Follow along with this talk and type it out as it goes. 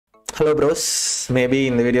Hello bros, maybe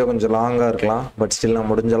இந்த video கொஞ்சம் லாங்கா இருக்கலாம், பட் ஸ்டில் நான்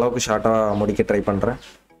முடிஞ்ச அளவுக்கு ஷார்ட்டா முடிக்க ட்ரை பண்றேன்.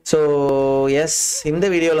 ஸோ எஸ், இந்த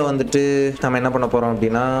வீடியோவில் வந்துட்டு நம்ம என்ன பண்ண போறோம்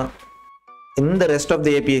அப்படின்னா, இந்த ரெஸ்ட் ஆஃப்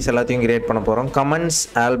தி ஏபிஐஸ் எல்லாத்தையும் கிரியேட் பண்ண போறோம். Comments,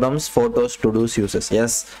 albums, photos, to two's, uses.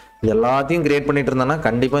 S, இது எல்லாத்தையும் கிரியேட் பண்ணிட்டு இருந்தேன்னா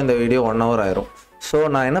கண்டிப்பாக இந்த வீடியோ 1 hour ஆயிரும். ஸோ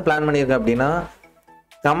நான் என்ன பிளான் பண்ணியிருக்கேன் அப்படின்னா,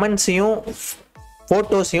 கமெண்ட்ஸையும்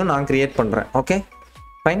ஃபோட்டோஸையும் நான் கிரியேட் பண்ணுறேன். ஓகே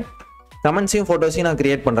ஃபைன், கமெண்ட்ஸையும் ஃபோட்டோஸையும் நான்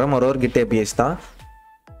கிரியேட் பண்ணுறேன். ஒரு கிட் ஏபிஐஸ் தான்.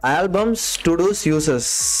 ஆல்பம்ஸ், டு டூஸ், யூசஸ்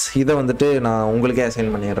இதை வந்துட்டு நான் உங்களுக்கே அசைன்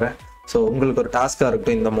பண்ணிடுறேன். ஸோ உங்களுக்கு ஒரு டாஸ்காக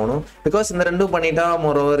இருக்கட்டும் இந்த 3. பிகாஸ் இந்த 2 பண்ணிட்டா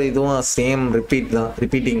மோரோவர் இதுவும் சேம்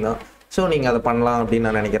ரிப்பீட்டிங் தான். ஸோ நீங்கள் அதை பண்ணலாம் அப்படின்னு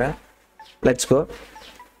நான் நினைக்கிறேன். Let's go.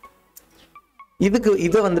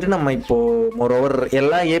 இதை வந்துட்டு நம்ம இப்போது மோரோவர்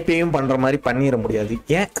எல்லா ஏபிஐயும் பண்ணுற மாதிரி பண்ணிட முடியாது.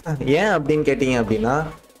 ஏன் அப்படின்னு கேட்டிங்க அப்படின்னா,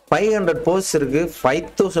 500 போஸ்ட் இருக்குது,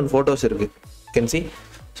 5000 ஃபோட்டோஸ் இருக்குது. Can see.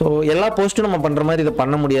 ஸோ எல்லா போஸ்ட்டும் நம்ம பண்ணுற மாதிரி இதை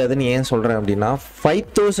பண்ண முடியாதுன்னு ஏன் சொல்கிறேன் அப்படின்னா,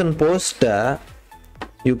 5000 போஸ்ட்டை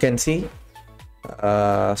you can see,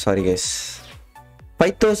 sorry guys,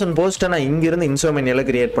 5000 போஸ்ட்டை நான் இங்கிருந்து இன்ஸ்ட்ருமென்டில்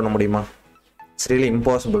கிரியேட் பண்ண முடியுமா? It's really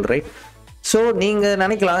impossible, right? So நீங்கள்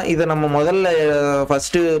நினைக்கலாம், இதை நம்ம முதல்ல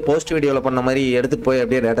ஃபஸ்ட்டு போஸ்ட் வீடியோவில் பண்ண மாதிரி எடுத்துகிட்டு போய்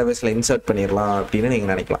அப்படியே டேட்டாபேஸில் இன்சர்ட் பண்ணிடலாம் அப்படின்னு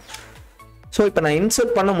நீங்கள் நினைக்கலாம். ஸோ இப்போ நான்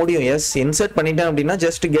இன்சர்ட் பண்ண முடியும். எஸ், இன்சர்ட் பண்ணிட்டேன் அப்படின்னா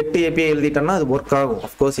ஜஸ்ட் கெட் ஏபிஐ எழுதிட்டேன்னா அது ஒர்க் ஆகும்.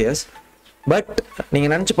 Of course S. பட்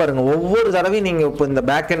நீங்கள் நினச்சி பாருங்கள், ஒவ்வொரு தடவையும் நீங்கள் இப்போ இந்த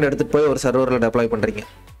பேக் எண்ட் எடுத்துகிட்டு போய் ஒரு சர்வரில் டெப்ளாய் பண்ணுறீங்க,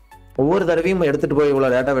 ஒவ்வொரு தடவையும் எடுத்துகிட்டு போய் இவ்வளோ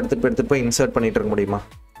டேட்டாவை எடுத்துகிட்டு போய் இன்சர்ட் பண்ணிட்டு இருக்க முடியுமா?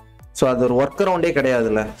 ஸோ அது ஒரு ஒர்க் அரவுண்டே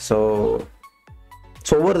கிடையாதுல்ல. ஸோ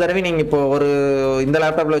ஒவ்வொரு தடவையும் நீங்கள் இப்போ ஒரு இந்த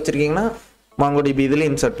லேப்டாப்பில் வச்சுருக்கீங்கன்னா mongoDB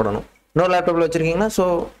இதுலேயும் இன்சர்ட் பண்ணணும், இன்னொரு லேப்டாப்பில் வச்சுருக்கீங்கன்னா ஸோ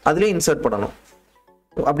அதுலேயும் இன்சர்ட் பண்ணணும்.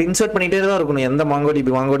 அப்படி இன்சர்ட் பண்ணிகிட்டே தான் இருக்கணும். எந்த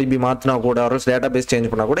mongoDB மாற்றினா கூட, ஒரு டேட்டாபேஸ்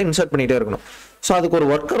சேஞ்ச் பண்ணால் கூட இன்சர்ட் பண்ணிகிட்டே இருக்கணும். ஸோ அதுக்கு ஒரு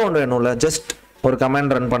ஒர்க் அரவுண்ட் வேணும்ல. ஜஸ்ட் ஒரு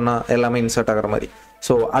கமாண்ட் ரன் பண்ணால் எல்லாமே இன்சர்ட் ஆகிற மாதிரி.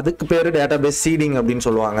 ஸோ அதுக்கு பேர் டேட்டாபேஸ் சீடிங் அப்படின்னு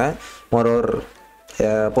சொல்லுவாங்க. ஒரு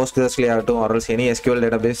போஸ்ட்கிரஸ்லேயே ஆகட்டும், ஒரு எனி எஸ்கியூஎல்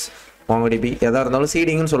டேட்டாபேஸ், mongoDB எதாக இருந்தாலும்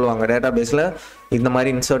சீடிங்னு சொல்லுவாங்க. டேட்டாபேஸில் இந்த மாதிரி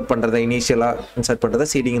இன்சர்ட் பண்ணுறதை, இனிஷியலாக இன்சர்ட் பண்ணுறதை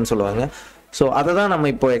சீடிங்னு சொல்லுவாங்க. ஸோ அதை தான் நம்ம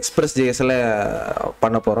இப்போ எக்ஸ்பிரஸ்.js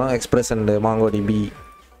பண்ண போகிறோம். Express and mongoDB,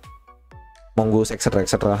 mongoose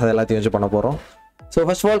extra அது எல்லாத்தையும் வச்சு பண்ண போகிறோம். ஸோ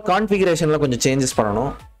ஃபர்ஸ்ட் ஆஃப் ஆல் கான்ஃபிகரேஷனில் கொஞ்சம் சேஞ்சஸ்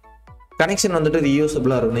பண்ணணும். கனெக்ஷன் வந்துட்டு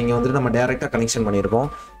ரியூசபிளாக இருக்கும். நீங்கள் வந்துட்டு நம்ம டேரெக்டாக கனெக்ஷன் பண்ணியிருக்கோம்.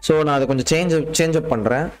 ஸோ நான் அதை கொஞ்சம் சேஞ்ச் அப்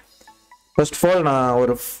பண்ணுறேன். ஃபர்ஸ்ட் ஆஃப் ஆல் நான்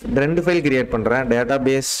ஒரு 2 ஃபைல் கிரியேட் பண்ணுறேன்.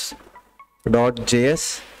 database.js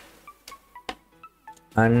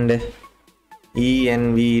and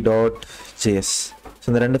env.js. ஸோ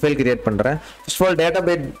இந்த 2 ஃபைல் கிரியேட் பண்ணுறேன். ஃபர்ஸ்ட் ஆஃப் ஆல்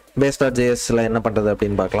database.jsல என்ன பண்ணுறது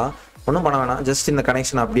அப்படின்னு பார்க்கலாம். ஒன்றும் பண்ண வேணாம், ஜஸ்ட் இந்த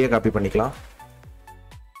கனெக்ஷனை அப்படியே காப்பி பண்ணிக்கலாம்.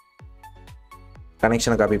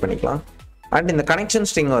 அண்ட் இந்த கனெக்ஷன்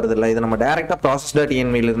ஸ்ட்ரிங் வருது இல்லை, இது நம்ம டேரெக்டாக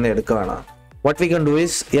process.env எடுக்க வேணாம். What we can do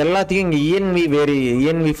is, எல்லாத்தையும் இங்கே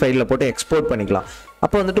env ஃபைலில் போட்டு எக்ஸ்போர்ட் பண்ணிக்கலாம்.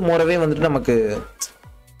 அப்போ வந்துட்டு மோரவே வந்துட்டு நமக்கு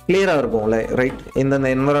கிளியராக இருக்கும்ல, ரைட்? இந்த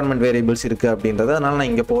என்வரான்மெண்ட் வேரியபிள்ஸ் இருக்குது அப்படின்றத. அதனால்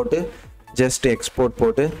நான் இங்கே போட்டு ஜஸ்ட் எக்ஸ்போர்ட்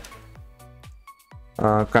போட்டு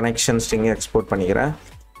கனெக்ஷன் ஸ்ட்ரிங்கை எக்ஸ்போர்ட் பண்ணிக்கிறேன்.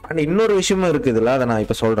 அண்ட் இன்னொரு விஷயமும் இருக்குது இதில், அதை நான்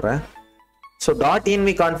இப்போ சொல்கிறேன். ஸோ .env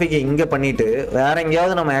கான்ஃபிகை இங்கே பண்ணிவிட்டு வேறு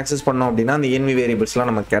எங்கேயாவது நம்ம ஆக்சஸ் பண்ணோம் அப்படின்னா அந்த env வேரியபிள்ஸ்லாம்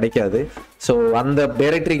நமக்கு கிடைக்காது. ஸோ அந்த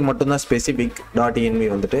டைரக்டரிக்கு மட்டும்தான் ஸ்பெசிஃபிக் .env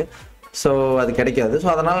வந்துட்டு. ஸோ அது கிடைக்காது. ஸோ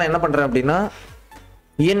அதனால் என்ன பண்ணுறேன் அப்படின்னா,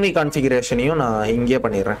 env கான்ஃபிகரேஷனையும் நான் இங்கே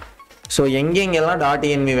பண்ணிடுறேன். ஸோ எங்கெங்கெல்லாம்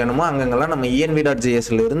 .env வேணுமோ அங்கெங்கெல்லாம் நம்ம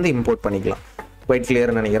env.jsல இருந்து இம்போர்ட் பண்ணிக்கலாம். குவைட்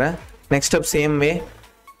கிளியர்னு நினைக்கிறேன். நெக்ஸ்ட் ஸ்டெப் சேம் வே,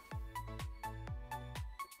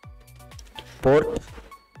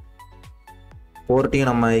 போர்ட்டையும்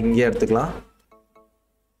நம்ம இங்கே எடுத்துக்கலாம்.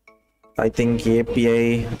 ஐ திங்க்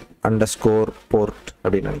API_port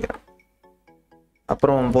அப்படின்னு நினைக்கிறேன்.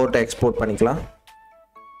 அப்புறம் போர்ட்டை எக்ஸ்போர்ட் பண்ணிக்கலாம்.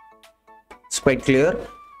 Quite clear.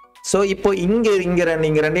 ஸோ இப்போ இங்கே நீங்கள்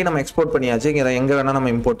ரெண்டையும் நம்ம எக்ஸ்போர்ட் பண்ணியாச்சு. இங்கே எங்கே வேணால்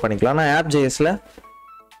நம்ம இம்போர்ட் பண்ணிக்கலாம். நான் app.jsல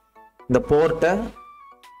இந்த போர்ட்டை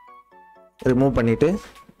ரிமூவ் பண்ணிவிட்டு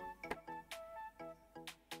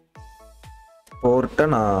போர்ட்டை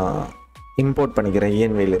நான் இம்போர்ட் பண்ணிக்கிறேன்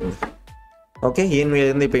envலேருந்து. ஓகே,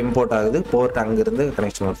 envலேருந்து இப்போ இம்போர்ட் ஆகுது. போர்ட் அங்கேருந்து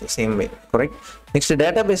கனெக்ஷன் வருது. Same way, correct. நெக்ஸ்ட்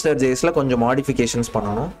database.jsல கொஞ்சம் மாடிஃபிகேஷன்ஸ்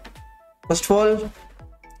பண்ணணும். First of all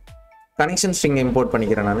connection string import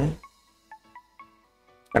பண்ணிக்கிறேன். நான்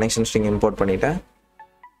கனெக்ஷன் ஸ்ட்ரிங் இம்போர்ட் பண்ணிட்டேன்.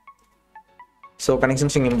 ஸோ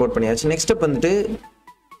கனெக்ஷன் ஸ்ட்ரிங் இம்போர்ட் பண்ணியாச்சு. நெக்ஸ்ட் ஸ்டெப் வந்துட்டு,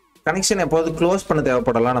 கனெக்ஷன் எப்போது க்ளோஸ் பண்ண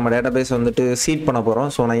தேவைப்படலாம். நம்ம டேட்டாபேஸ் வந்துட்டு சீட் பண்ண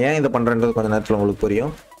போகிறோம். ஸோ நான் ஏன் இதை பண்ணுறேன்றது கொஞ்சம் நேரத்தில் உங்களுக்கு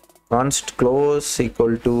புரியும். const close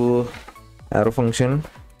equal to arrow function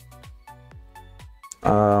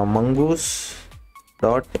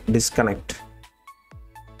mongoose.disconnect.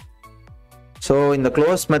 So இந்த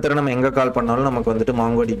க்ளோஸ் மெத்தடை நம்ம எங்கே கால் பண்ணாலும் நமக்கு வந்துட்டு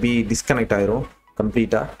mongoDB டிஸ்கனெக்ட் ஆயிரும்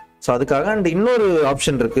கம்ப்ளீட்டாக. ஸோ அதுக்காக அண்ட் இன்னொரு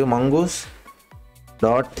ஆப்ஷன் இருக்குது,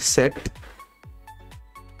 mongoose.set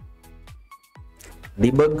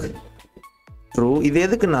debug ட்ரூ. இது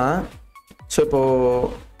எதுக்குன்னா ஸோ இப்போது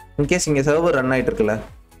இன்கேஸ் இங்கே சர்வர் ரன் ஆகிட்டு இருக்குல்ல,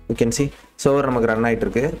 யூ கேன் சி சர்வர் நமக்கு ரன் ஆகிட்டு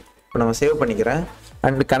இருக்கு. இப்போ நம்ம சேவ் பண்ணிக்கிறேன்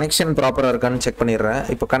அண்ட் கனெக்ஷன் ப்ராப்பராக இருக்கான்னு செக் பண்ணிடுறேன்.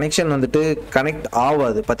 இப்போ கனெக்ஷன் வந்துட்டு கனெக்ட்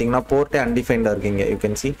ஆகாது. பார்த்தீங்கன்னா போர்ட்டே அன்டிஃபைண்டாக இருக்குங்க. You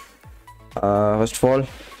can see first of all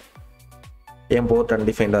ஏன் போர்ட்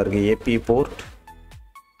அன்டிஃபைண்டாக இருக்குது? AB board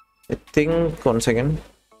I think one second,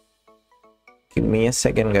 give me a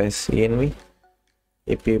second guys. env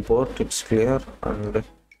API port, it's clear, and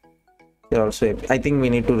here also API. I think we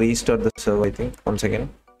need to restart the server. I think one second,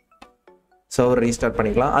 server restart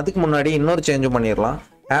பண்ணிக்கலாம். அதுக்கு முன்னாடி இன்னொரு சேஞ்சும் பண்ணிடலாம்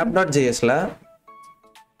app.jsல.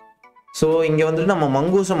 So இங்கே வந்துட்டு நம்ம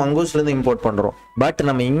மங்கூஸ்லேருந்து import பண்ணுறோம். But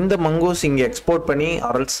நம்ம இந்த மங்கூஸ் இங்கே எக்ஸ்போர்ட் பண்ணி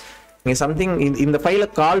ஆர்எல்ஸ் இங்கே சம்திங் இந்த ஃபைலை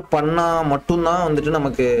கால் பண்ணால் மட்டும்தான் வந்துட்டு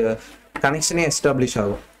நமக்கு கனெக்ஷனே எஸ்டாப்ளிஷ்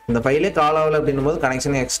ஆகும். இந்த ஃபைலே கால் ஆகலை அப்படின்னும் போது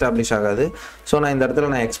கனெக்ஷனே எஸ்டாப்ளிஷ் ஆகாது. ஸோ நான் இந்த இடத்துல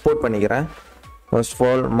நான் எக்ஸ்போர்ட் பண்ணிக்கிறேன். First of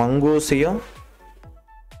all மங்கூஸையும்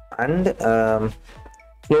and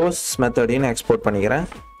close மெத்தடையும் export பண்ணிக்கிறேன்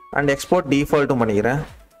அண்ட் எக்ஸ்போர்ட் டிஃபால்ட்டும் பண்ணிக்கிறேன்.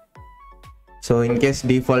 ஸோ இன்கேஸ்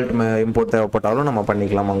டிஃபால்ட் இம்போர்ட் தேவைப்பட்டாலும் நம்ம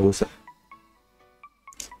பண்ணிக்கலாம் மங்கூஸை.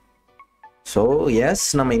 ஸோ எஸ்,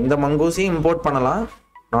 நம்ம இந்த மங்கூஸையும் இம்போர்ட் பண்ணலாம்,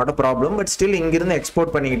 not a problem. But still இங்கிருந்து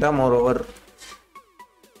எக்ஸ்போர்ட் பண்ணிக்கிட்டால் மோர் ஓவர்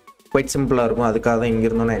குவைட் சிம்பிளாக இருக்கும். அதுக்காக தான்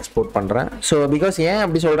இங்கிருந்து நான் எக்ஸ்போர்ட் பண்ணுறேன். ஸோ பிகாஸ் ஏன்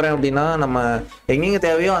அப்படி சொல்கிறேன் அப்படின்னா, நம்ம எங்கெங்கே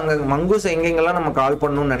தேவையோ அங்கே மங்கூஸ் எங்கெங்கெல்லாம் நம்ம கால்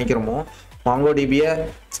பண்ணணும்னு நினைக்கிறோமோ mongoDB-யை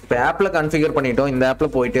இப்போ ஆப்பில் கன்ஃபிகர் பண்ணிட்டோம், இந்த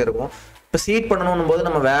ஆப்பில் போயிட்டே இருக்கும். இப்போ சீட் பண்ணணும் போது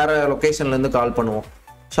நம்ம வேறு லொக்கேஷன்லேருந்து கால் பண்ணுவோம்.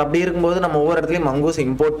 ஸோ அப்படி இருக்கும்போது நம்ம ஒவ்வொரு இடத்துலையும் மங்கூஸ்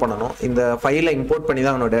இம்போர்ட் பண்ணணும். இந்த ஃபைலை இம்போர்ட் பண்ணி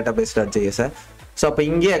தான் அவனோட database.js-ஐ. ஸோ அப்போ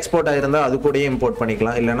இங்கேயே எக்ஸ்போர்ட் ஆகிருந்தால் அது கூடயே இம்போர்ட்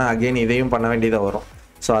பண்ணிக்கலாம், இல்லைனா அகெயின் இதையும் பண்ண வேண்டியதாக வரும்.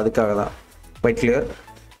 ஸோ அதுக்காக தான் குவைட் கிளியர்.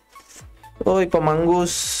 ஸோ இப்போ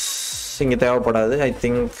மங்கூஸ் இங்கே தேவைப்படாது. ஐ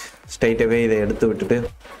திங்க் ஸ்ட்ரைட்டாகவே இதை எடுத்து விட்டுட்டு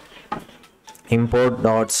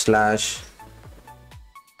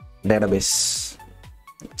import./database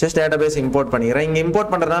ஜஸ்ட் டேட்டாபேஸ் இம்போர்ட் பண்ணிக்கிறேன். இங்கே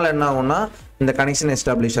இம்போர்ட் பண்ணுறதுனால என்ன ஆகும்னா இந்த கனெக்ஷன்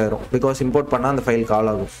எஸ்டாப்ளிஷ் ஆகிரும். பிகாஸ் இம்போர்ட் பண்ணால் அந்த ஃபைல்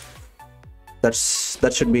கால் ஆகும்.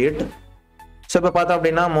 That should be it. So இப்போ பார்த்தோம்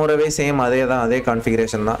அப்படின்னா மோரவே சேம் அதே தான், அதே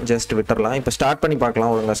கான்ஃபிகரேஷன் தான். ஜஸ்ட் விட்டுறலாம். இப்போ ஸ்டார்ட் பண்ணி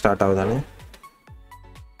பார்க்கலாம் ஒழுங்காக ஸ்டார்ட் ஆகுதான்னு.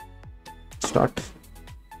 Start.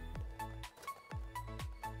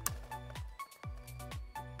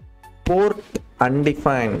 Port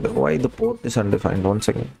undefined. Why the port is undefined? One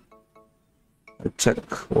second. I'll check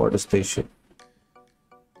what is the issue.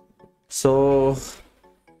 So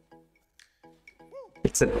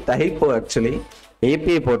it's a typo actually.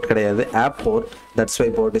 API port கிடையாது, app port. That's why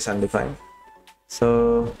port is undefined. So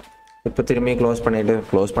இப்போ திரும்பி close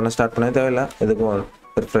பண்ண start பண்ண தேவையில்லை. எதுக்கும்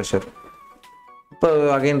refresher. இப்போ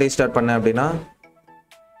again restart பண்ணேன் அப்படின்னா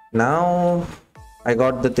now I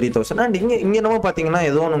got the 3000. And இங்கே நம்ம பார்த்தீங்கன்னா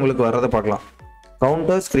ஏதோ ஒன்று உங்களுக்கு வர்றதை பார்க்கலாம்.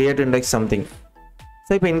 Counters create index something.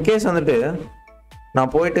 So இப்போ இன்கேஸ் வந்துட்டு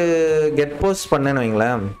நான் போயிட்டு கெட் போஸ்ட் பண்ணேன்னு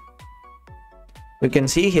வைங்களேன், you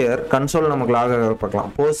can see here console நமக்கு லாக் ஆக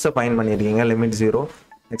பார்க்கலாம். போஸ்ட்டை ஃபைன் பண்ணியிருக்கீங்க, லிமிட் 0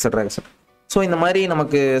 எக்ஸட்ரா எக்ஸட்ரா. ஸோ இந்த மாதிரி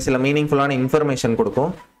நமக்கு சில மீனிங்ஃபுல்லான இன்ஃபர்மேஷன்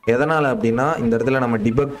கொடுக்கும். எதனால் அப்படின்னா இந்த இடத்துல நம்ம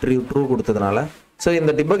டிபக் ட்ரூ கொடுத்ததுனால. ஸோ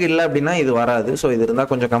இந்த டிபக் இல்லை அப்படின்னா இது வராது. ஸோ இது இருந்தால்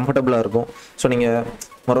கொஞ்சம் கம்ஃபர்டபுளாக இருக்கும். ஸோ நீங்கள்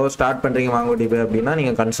மறுபடியும் ஸ்டார்ட் பண்ணுறீங்க mongoDB அப்படின்னா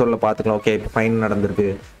நீங்கள் கன்சோலில் பார்த்துக்கலாம். ஓகே இப்போ ஃபைன் நடந்திருக்கு,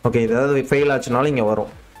 ஓகே ஏதாவது ஃபெயில் ஆச்சுனாலும் இங்கே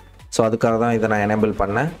வரும். ஸோ அதுக்காக தான் இதை நான் எனேபிள்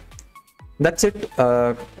பண்ணேன். That's it.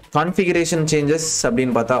 கான்ஃபிகரேஷன் சேஞ்சஸ்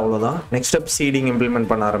அப்படின்னு பார்த்தா அவ்வளோதான். நெக்ஸ்ட் ஸ்டெப் சீடிங் இம்ப்ளிமெண்ட்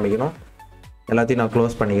பண்ண ஆரம்பிக்கணும். எல்லாத்தையும் நான்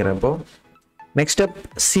க்ளோஸ் பண்ணிக்கிறேன். இப்போது நெக்ஸ்ட் ஸ்டெப்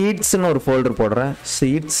சீட்ஸ்னு ஒரு ஃபோல்டர் போடுறேன்.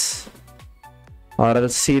 சீட்ஸ்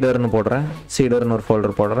ஆர்எல் சீடர்னு போடுறேன். சீடர்னு ஒரு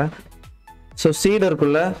ஃபோல்டர் போடுறேன். ஸோ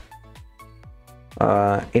சீடருக்குள்ளே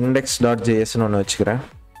index.jsன்னு ஒன்று வச்சுக்கிறேன்.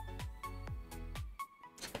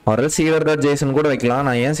 ஆர்எல் சீடர்.jsன்னு கூட வைக்கலாம்.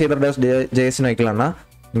 நான் ஏன் சீடர்.jsன்னு வைக்கலாம்னா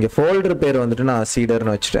இங்கே ஃபோல்டர் பேர் வந்துட்டு நான்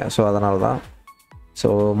சீடர்னு வச்சுட்டேன். ஸோ அதனால தான். ஸோ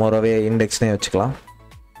மோரவே இண்டெக்ஸ்னே வச்சுக்கலாம்.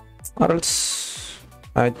 ஆர்எல்ஸ்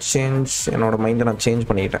என்னோட மைண்டை நான் சேஞ்ச்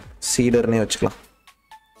பண்ணிக்கிட்டேன். சீடர்னே வச்சுக்கலாம்.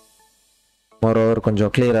 மோரோவர்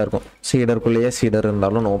கொஞ்சம் கிளியராக இருக்கும். சீடருக்குள்ளேயே சீடர்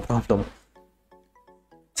இருந்தாலும் நோ ப்ராப்ளம்.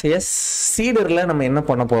 எஸ், சீடரில் நம்ம என்ன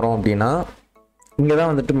பண்ண போகிறோம் அப்படின்னா இங்கே தான்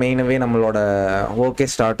வந்துட்டு மெயினாகவே நம்மளோட ஓகே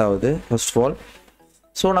ஸ்டார்ட் ஆகுது ஃபர்ஸ்ட் ஆஃப் ஆல்.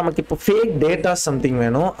 ஸோ நமக்கு இப்போ ஃபேக் டேட்டா சம்திங்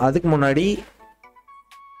வேணும். அதுக்கு முன்னாடி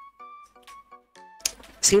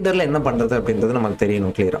சீடரில் என்ன பண்ணுறது அப்படின்றது நமக்கு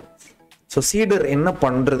தெரியணும் கிளியராக. ஸோ சீடர் என்ன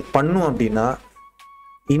பண்ணும் அப்படின்னா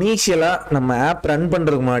இனிஷியலாக நம்ம ஆப் ரன்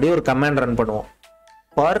பண்ணுறதுக்கு முன்னாடி ஒரு கமாண்ட் ரன் பண்ணுவோம்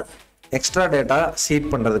ஃபார் எக்ஸ்ட்ரா டேட்டா சீட்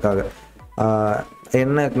பண்ணுறதுக்காக.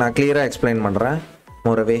 என்ன நான் கிளியராக எக்ஸ்பிளைன் பண்ணுறேன்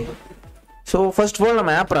மோரவே. ஸோ ஃபர்ஸ்ட் ஆஃப் ஆல்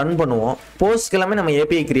நம்ம ஆப் ரன் பண்ணுவோம். போஸ்ட்க்கு எல்லாமே நம்ம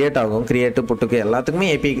ஏபிஐ கிரியேட் ஆகும். கிரியேட்டு புட்டுக்கு எல்லாத்துக்குமே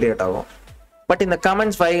ஏபிஐ கிரியேட் ஆகும். பட் இந்த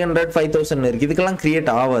கமெண்ட்ஸ் 500 5000 இருக்குது, இதுக்கெல்லாம் கிரியேட்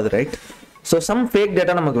ஆகாது, right? So some fake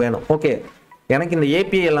data நமக்கு வேணும். ஓகே, எனக்கு இந்த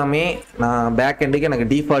ஏபிஐ எல்லாமே நான் பேக் எண்டுக்கு எனக்கு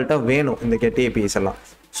டிஃபால்ட்டாக வேணும், இந்த கெட் ஏபிஐஸ் எல்லாம்.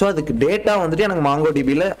 ஸோ அதுக்கு டேட்டா வந்துட்டு எனக்கு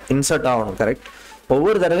மாங்கோடிபியில் இன்சர்ட் ஆகணும். கரெக்ட்.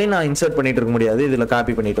 ஒவ்வொரு தடவையும் நான் இன்சர்ட் பண்ணிட்டு இருக்க முடியாது, இதில்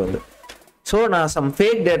காப்பி பண்ணிட்டு வந்து. ஸோ நான் சம்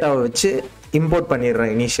ஃபேக் டேட்டாவை வச்சு இம்போர்ட்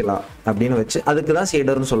பண்ணிடுறேன் இனிஷியலாக அப்படின்னு வச்சு, அதுக்கு தான்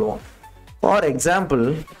சீடர்னு சொல்லுவோம். ஃபார் எக்ஸாம்பிள்,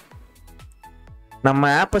 நம்ம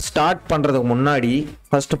ஆப்பை ஸ்டார்ட் பண்ணுறதுக்கு முன்னாடி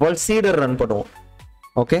ஃபர்ஸ்ட் ஆஃப் ஆல் சீடர் ரன் பண்ணுவோம்.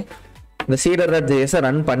 ஓகே, இந்த சீடர்.js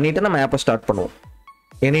ரன் பண்ணிவிட்டு நம்ம ஆப்பை ஸ்டார்ட் பண்ணுவோம்.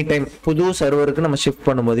 எனி டைம் புது சர்வருக்கு நம்ம ஷிஃப்ட்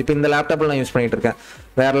பண்ணும்போது, இப்போ இந்த லேப்டாப்பில் நான் யூஸ் பண்ணிட்டு இருக்கேன்,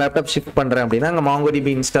 வேறு லேப்டாப் ஷிஃப்ட் பண்ணுறேன் அப்படின்னா அங்கே mongoDB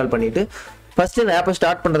இன்ஸ்டால் பண்ணிவிட்டு ஃபஸ்ட்டு இந்த ஆப்பை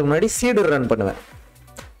ஸ்டார்ட் பண்ணுறதுக்கு முன்னாடி சீடர் ரன் பண்ணுவேன்.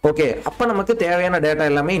 ஓகே, அப்போ நமக்கு தேவையான டேட்டா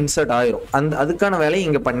எல்லாமே இன்சர்ட் ஆயிரும். அதுக்கான வேலையை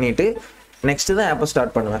இங்கே பண்ணிவிட்டு நெக்ஸ்ட்டு தான் ஆப்பை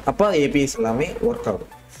ஸ்டார்ட் பண்ணுவேன். அப்போ ஏபிஎஸ் எல்லாமே ஒர்க்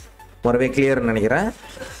ஆகும். வரவே கிளியர்னு நினைக்கிறேன்.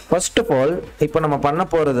 ஃபர்ஸ்ட் ஆஃப் ஆல் இப்போ நம்ம பண்ண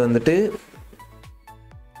போகிறது வந்துட்டு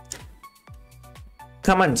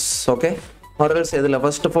கமெண்ட்ஸ். ஓகே, ஆர்எல்ஸ் இதில்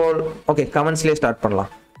first of all okay கமெண்ட்ஸ்லேயே start பண்ணலாம்.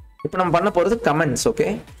 இப்போ நம்ம பண்ண போகிறது கமெண்ட்ஸ். ஓகே,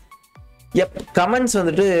 கமெண்ட்ஸ்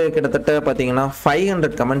வந்துட்டு கிட்டத்தட்ட பார்த்தீங்கன்னா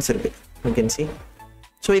 500 கமெண்ட்ஸ் இருக்குது. You can see.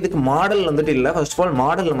 ஸோ இதுக்கு மாடல் வந்துட்டு இல்லை. ஃபர்ஸ்ட் ஆஃப் ஆல்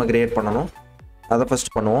மாடல் நம்ம கிரியேட் பண்ணணும், அதை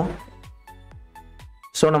ஃபர்ஸ்ட் பண்ணுவோம்.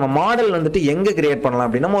 ஸோ நம்ம மாடல் வந்துட்டு எங்கே கிரியேட் பண்ணலாம்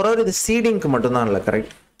அப்படின்னா, ஒரு இது சீடிங்க்கு மட்டும்தான் இல்லை.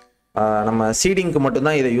 கரெக்ட், நம்ம சீடிங்க்கு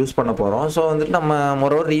மட்டும்தான் இதை யூஸ் பண்ண போகிறோம். ஸோ வந்துட்டு நம்ம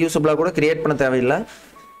ஒரு ரீயூசபிளாக கூட கிரியேட் பண்ண தேவையில்லை,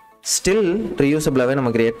 ஸ்டில் ரீயூசபிளாகவே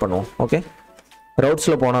நம்ம கிரியேட் பண்ணுவோம். ஓகே,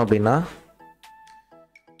 ரவுட்ஸில் போனோம் அப்படின்னா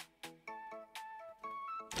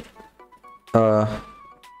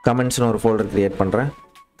கமெண்ட்ஸ்னு ஒரு ஃபோல்டர் கிரியேட் பண்ணுறேன்.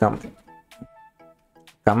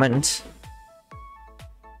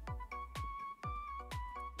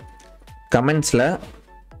 கமெண்ட்ஸில்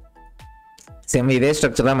சேம் இதே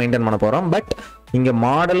ஸ்ட்ரக்சர் தான் மெயின்டைன் பண்ண போகிறோம். பட் இங்கே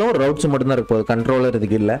மாடலும் ரவுட்ஸும் மட்டும்தான் இருக்க போகுது, கண்ட்ரோலர்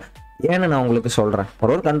இதுக்கு இல்லை. ஏன்னு நான் உங்களுக்கு சொல்கிறேன்.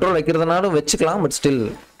 ஒரு கண்ட்ரோல் வைக்கிறதுனாலும் வச்சுக்கலாம், பட் ஸ்டில்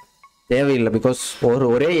தேவையில்லை. பிகாஸ்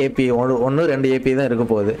ஒரே ஏபி 1-2 ஏபி தான் இருக்க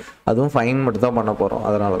போகுது, அதுவும் ஃபைன் மட்டும் தான் பண்ண போகிறோம்.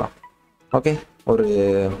 அதனால தான். ஓகே,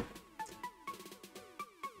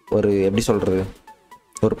 ஒரு எப்படி சொல்கிறது,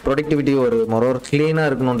 ஒரு ப்ரொடக்டிவிட்டி ஒரு க்ளீனாக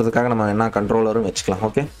இருக்கணுன்றதுக்காக நம்ம என்ன கண்ட்ரோலரும் வச்சுக்கலாம்.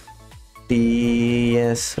 Okay,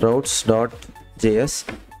 routes.js.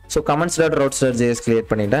 So comments.routes.js create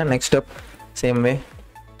பண்ணிட்டேன். நெக்ஸ்ட் அப் சேம் வே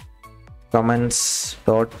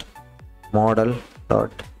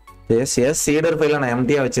comments.model.js. சீடர் ஃபைலை நான்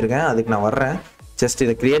எம்டியாக வச்சுருக்கேன், அதுக்கு நான் வர்றேன். ஜஸ்ட்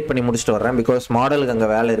இதை கிரியேட் பண்ணி முடிச்சுட்டு வர்றேன். பிகாஸ் மாடலுக்கு அங்கே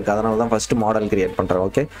வேலை இருக்குது, அதனால தான் ஃபஸ்ட்டு மாடல் கிரியேட் பண்ணுறேன்.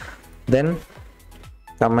 ஓகே, தென்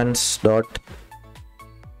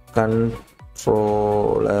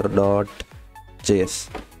comments.controller.js.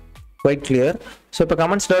 quite clear. ஸோ இப்போ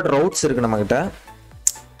comments.routes இருக்குது நம்மக்கிட்ட.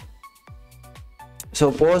 ஸோ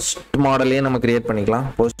போஸ்ட் மாடலையே நம்ம கிரியேட் பண்ணிக்கலாம்,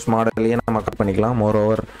 போஸ்ட் மாடலையே நம்ம கட் பண்ணிக்கலாம்.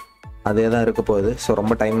 மோரோவர் அதே தான் இருக்க போகுது. ஸோ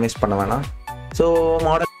ரொம்ப டைம் வேஸ்ட் பண்ண வேணாம். So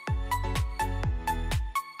model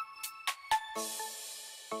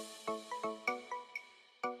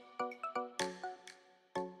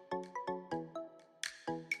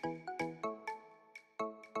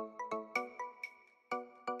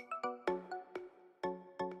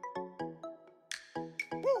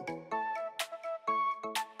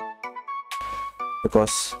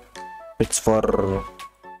because it's for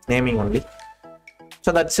naming only. So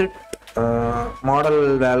that's it. Model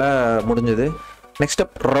வேலை முடிஞ்சது. நெக்ஸ்ட்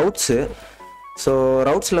அப் ரவுட்ஸு. ஸோ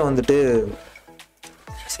ரவுட்ஸில் வந்துட்டு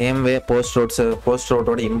சேம் வே போஸ்ட்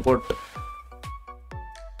ரவுட்டோட இம்போர்ட்டை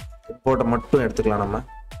மட்டும் எடுத்துக்கலாம் நம்ம.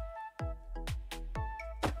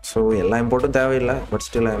 ஸோ எல்லா இம்போர்ட்டும் தேவையில்லை, பட்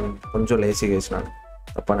ஸ்டில் கொஞ்சம் லேசி கேஸ், நான்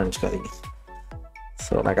தப்பாக நினச்சிக்காதீங்க.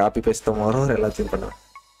 ஸோ நான் காப்பி பேஸ்ட் தான் எல்லாத்தையும் பண்ணுவேன்.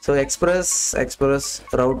 ஸோ எக்ஸ்பிரஸ்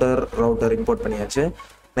ரவுட்டர் இம்போர்ட் பண்ணியாச்சு.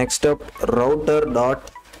 Next up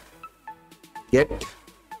router.get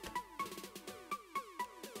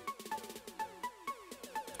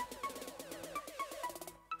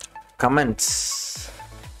comments.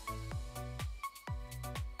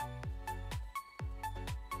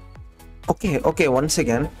 Okay, once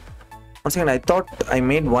again I thought I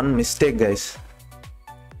made one mistake, guys.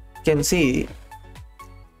 You can see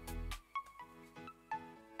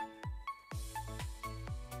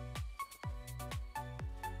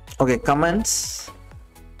okay, comments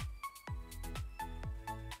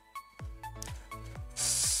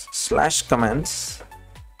 /comments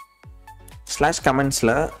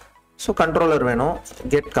so controller வேணும்,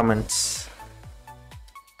 get comments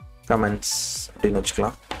அப்படின்னு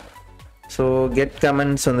வச்சுக்கலாம். So get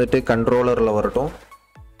comments வந்துட்டு கண்ட்ரோலரில் வரட்டும்.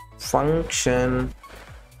 Function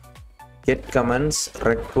get comments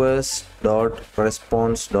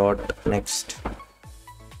request.response.next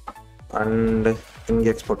and இங்கே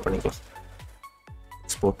export பண்ணிக்கலாம்.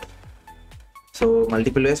 Export. So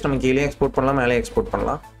multiple ways நம்ம கீழே export பண்ணலாம், மேலே எக்ஸ்போர்ட்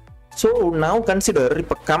பண்ணலாம். ஸோ நவ் கன்சிடர்,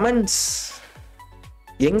 இப்போ கமெண்ட்ஸ்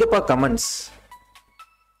எங்கேப்பா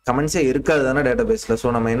கமெண்ட்ஸே இருக்காது தானே டேட்டா பேஸில். ஸோ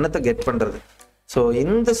நம்ம என்னத்தை கெட் பண்ணுறது? ஸோ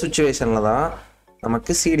இந்த சுச்சுவேஷனில் தான்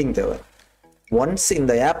நமக்கு சீடிங் தேவை. ஒன்ஸ்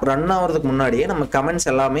இந்த ஆப் ரன் ஆகிறதுக்கு முன்னாடியே நம்ம கமெண்ட்ஸ்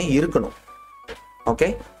எல்லாமே இருக்கணும். Okay,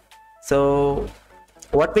 so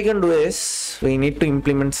what we can do is we need to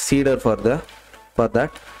implement seeder for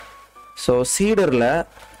that. So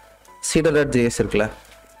seeder.js இருக்குல்ல,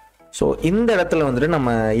 ஸோ இந்த இடத்துல வந்துட்டு நம்ம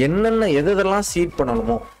என்னென்ன எதெல்லாம் சீட்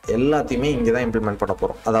பண்ணணுமோ எல்லாத்தையுமே இங்கே தான் இம்ப்ளிமெண்ட் பண்ண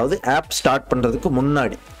போகிறோம். அதாவது ஆப் ஸ்டார்ட் பண்ணுறதுக்கு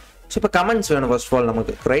முன்னாடி. ஸோ இப்போ கமெண்ட்ஸ் வேணும் ஃபர்ஸ்ட் ஆஃப் ஆல்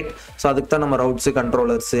நமக்கு, ரைட்? ஸோ அதுக்கு தான் நம்ம ரவுட்ஸு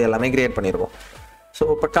கண்ட்ரோலர்ஸு எல்லாமே கிரியேட் பண்ணியிருக்கோம். ஸோ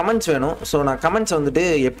இப்போ கமெண்ட்ஸ் வேணும். ஸோ நான் கமெண்ட்ஸ் வந்துட்டு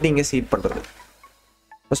எப்படி இங்கே சீட் பண்ணுறது?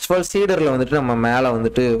 ஃபர்ஸ்ட் ஆஃப் ஆல் சீடரில் வந்துட்டு நம்ம மேலே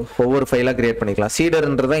வந்துட்டு ஒவ்வொரு ஃபைலாக கிரியேட் பண்ணிக்கலாம்.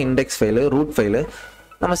 சீடர்ன்றது தான் இண்டெக்ஸ் ஃபைலு, ரூட் ஃபைலு.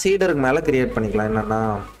 நம்ம சீடருக்கு மேலே கிரியேட் பண்ணிக்கலாம். என்னென்னா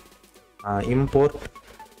இம்போர்ட்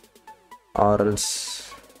ஆர்எல்ஸ்,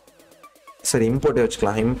 சரி இம்போர்ட்டே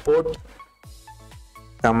வச்சுக்கலாம். Import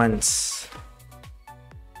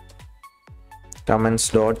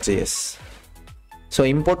comments.js. So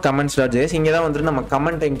import comments.js இங்கே தான் வந்துட்டு நம்ம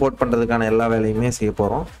கமெண்ட்டை இம்போர்ட் பண்ணுறதுக்கான எல்லா வேலையுமே செய்ய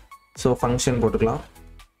போகிறோம். ஸோ ஃபங்க்ஷன் போட்டுக்கலாம்.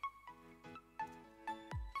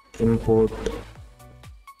 Import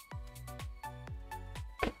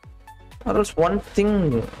or else one thing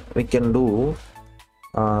we can do,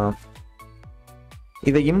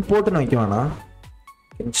 இதை இம்போர்ட்னு வைக்க வேணாம்,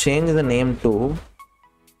 change the name to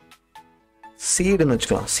seedனு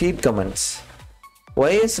வச்சுக்கலாம். seed comments.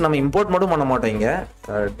 ஒய்ஸ் நம்ம இம்போர்ட் மட்டும் பண்ண மாட்டோம், இங்கே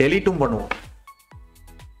டெலீட்டும் பண்ணுவோம்.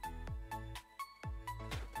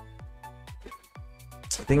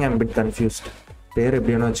 I think I'm a bit confused. பேர்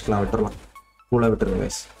எப்படி வேணும் வச்சுக்கலாம், விட்டுறலாம், கூலாக விட்டுருங்க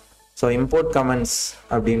guys. ஸோ இம்போர்ட் கமெண்ட்ஸ்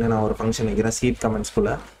அப்படின்னு நான் ஒரு ஃபங்க்ஷன் வைக்கிறேன் seat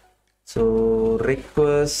கமெண்ட்ஸ்குள்ளே. So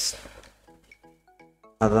request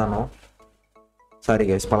அதானோ, sorry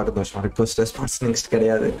guys பழக்க தோஷம், ரிக்வெஸ்ட் ரெஸ்பான்ஸ் நெக்ஸ்ட்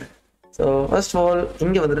கிடையாது. ஸோ ஃபர்ஸ்ட் ஆஃப் ஆல்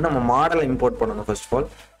இங்கே வந்துட்டு நம்ம மாடலை இம்போர்ட் பண்ணணும். ஃபர்ஸ்ட் ஆஃப் ஆல்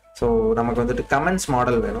ஸோ நமக்கு வந்துட்டு கமெண்ட்ஸ்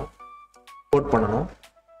மாடல் வேணும், இம்போர்ட் பண்ணணும்.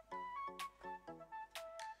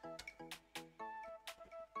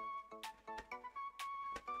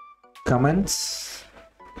 comments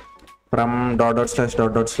from ../../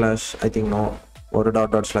 I think no ஒரு ..// தான் ..//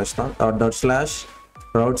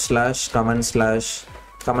 route/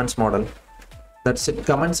 comments model. That's it.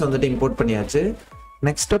 comments வந்துட்டு இம்போர்ட் பண்ணியாச்சு.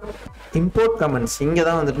 Next step import comments. இங்கே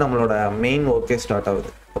தான் வந்துட்டு நம்மளோட மெயின் ஒர்க்கே ஸ்டார்ட் ஆகுது.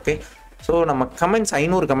 ஓகே, ஸோ நம்ம கமெண்ட்ஸ்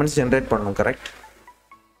 500 கமெண்ட்ஸ் ஜென்ரேட் பண்ணணும், கரெக்ட்?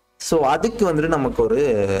 ஸோ அதுக்கு வந்துட்டு நமக்கு ஒரு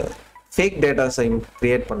ஃபேக் டேட்டாஸை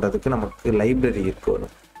கிரியேட் பண்ணுறதுக்கு நமக்கு லைப்ரரி இருக்கு.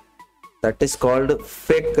 That is called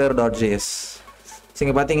faker.js.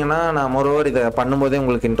 இங்கே பார்த்தீங்கன்னா நான் மோரோவர் இதை பண்ணும்போதே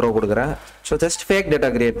உங்களுக்கு இன்ட்ரோ கொடுக்குறேன். So just fake data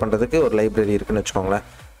create பண்ணுறதுக்கு ஒரு லைப்ரரி இருக்குன்னு வச்சுக்கோங்களேன்.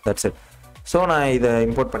 That's it. ஸோ நான் இதை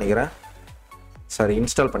இம்போர்ட் பண்ணிக்கிறேன், சாரி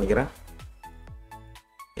இன்ஸ்டால் பண்ணிக்கிறேன்.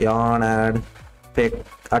 yarn add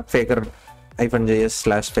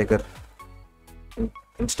faker_js/faker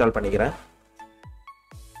இன்ஸ்டால் பண்ணிக்கிறேன்.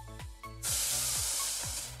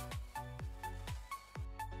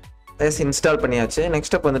 எஸ் இன்ஸ்டால் பண்ணியாச்சு.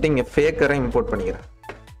 நெக்ஸ்ட் ஸ்டெப் வந்துட்டு இங்கே ஃபேக்கரை இம்போர்ட் பண்ணிக்கிறேன்.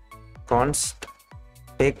 const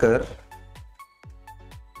faker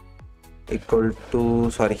equal to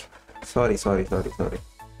sorry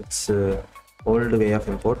it's old way of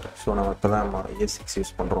import. So நம்ம இப்போ தான் ES6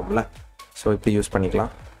 யூஸ் பண்ணுறோம்ல, ஸோ இப்படி யூஸ்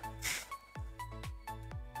பண்ணிக்கலாம்.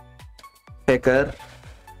 faker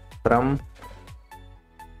from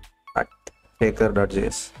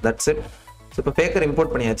faker.js. that's it. So இப்போ ஃபேக்கர்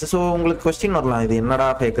இம்போர்ட் பண்ணியாச்சு. ஸோ உங்களுக்கு கொஸ்டின் வரலாம், இது என்னடா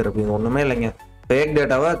ஃபேக்கர் அப்படின்னு. ஒன்றுமே இல்லைங்க, ஃபேக்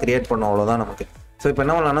டேட்டாவை கிரியேட் பண்ணோம், அவ்வளோதான் நமக்கு. ஸோ இப்போ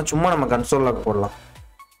என்ன பண்ணலாம்னா சும்மா நம்ம கன்சோல் லாக் போடலாம்.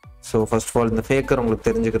 ஸோ ஃபர்ஸ்ட் ஆஃப் ஆல் இந்த ஃபேக்கர் உங்களுக்கு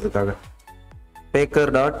தெரிஞ்சுக்கிறதுக்காக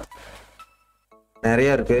ஃபேக்கர் டாட் நிறைய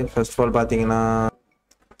இருக்குது. ஃபர்ஸ்ட் ஆஃப் ஆல் பார்த்தீங்கன்னா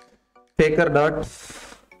ஃபேக்கர் டாட்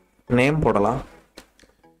நேம் போடலாம்.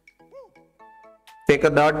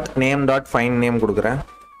 ஃபேக்கர் dot name dot fine name கொடுக்குறேன்.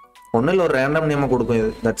 ஒன்றும் இல்லை, ஒரு ரேண்டம் நேமை கொடுக்கும்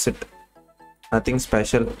இது. That's it, nothing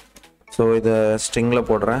special. So இதை ஸ்ட்ரிங்கில்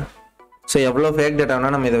போடுறேன். ஸோ எவ்வளோ ஃபேக் டேட்டானா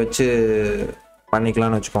நம்ம இதை வச்சு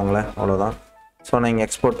பண்ணிக்கலாம்னு வச்சுக்கோங்களேன், அவ்வளோதான். ஸோ நான் இங்கே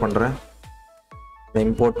எக்ஸ்போர்ட் பண்ணுறேன். இந்த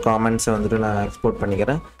இம்போர்ட் காமெண்ட்ஸை வந்துட்டு நான் எக்ஸ்போர்ட்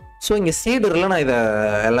பண்ணிக்கிறேன். ஸோ இங்கே சீடரில் நான் இதை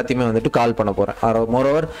எல்லாத்தையுமே வந்துட்டு கால் பண்ண போகிறேன்.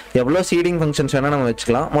 மோரோவர் எவ்வளோ சீடிங் ஃபங்க்ஷன்ஸ் வேணால் நம்ம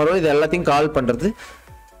வச்சுக்கலாம். மோரோவர் இது எல்லாத்தையும் கால் பண்ணுறது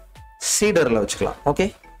சீடரில் வச்சுக்கலாம். ஓகே,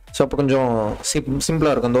 ஸோ அப்போ கொஞ்சம்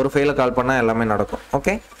சிம்பிளாக இருக்கும். இந்த ஒரு ஃபைலை கால் பண்ணால் எல்லாமே நடக்கும்.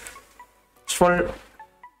 ஓகே,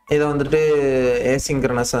 இதை வந்துட்டு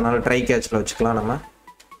ஏசிங்க்ரனஸ், அதனால ட்ரை கேட்சில் வச்சுக்கலாம் நம்ம.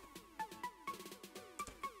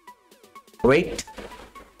 Wait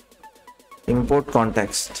import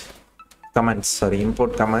context comments,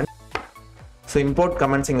 import comment. So import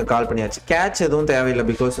comments இங்கே கால் பண்ணியாச்சு. கேட்ச் எதுவும் தேவையில்லை,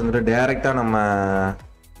 பிகாஸ் வந்துட்டு டேரெக்டாக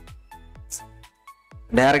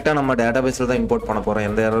நம்ம டேட்டாபேஸில் தான் இம்போர்ட் பண்ண போகிறோம்.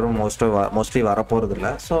 எந்த எரரும் மோஸ்ட்லி வரப்போகிறது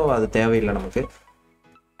இல்லை. ஸோ அது தேவையில்லை நமக்கு.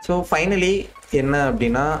 ஸோ ஃபைனலி என்ன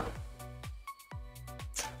அப்படின்னா,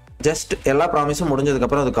 ஜஸ்ட் எல்லா ப்ராமிஸும்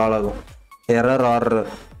முடிஞ்சதுக்கப்புறம் அது கால் ஆகும். எரர் ஆர்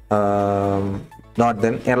நாட்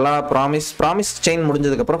தென் எல்லா ப்ராமிஸ் செயின்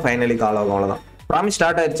முடிஞ்சதுக்கப்புறம் ஃபைனலி கால் ஆகும், அவ்வளோதான். ப்ராமிஸ்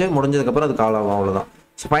ஸ்டார்ட் ஆயிடுச்சு, முடிஞ்சதுக்கப்புறம் அது கால் ஆகும், அவ்வளோதான்.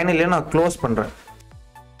 ஸோ ஃபைனலி நான் க்ளோஸ் பண்ணுறேன்.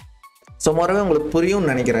 ஸோ மொரவே உங்களுக்கு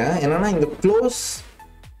புரியும்னு நினைக்கிறேன். என்னன்னா இந்த க்ளோஸ்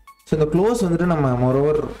வந்துட்டு நம்ம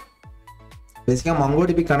மொரோவர் பேசிக்காக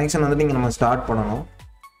mongoDB கனெக்ஷன் வந்துட்டு இங்கே நம்ம ஸ்டார்ட் பண்ணணும்.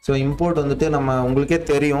 ஸோ இம்போர்ட் வந்துட்டு நம்ம உங்களுக்கே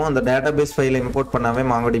தெரியும், அந்த டேட்டாபேஸ் ஃபைலை இம்போர்ட் பண்ணாவே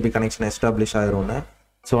mongoDB கனெக்ஷன் எஸ்டாப்ளிஷ் ஆயிரும்னு.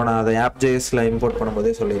 ஸோ நான் அதை app.jsல இம்போர்ட்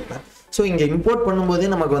பண்ணும்போதே சொல்லியிருப்பேன். ஸோ இங்கே இம்போர்ட் பண்ணும்போதே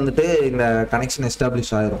நமக்கு வந்துட்டு இந்த கனெக்ஷன்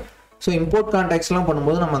எஸ்டாப்ளிஷ் ஆயிரும். ஸோ இம்போர்ட் கான்டாக்ட்ஸ்லாம்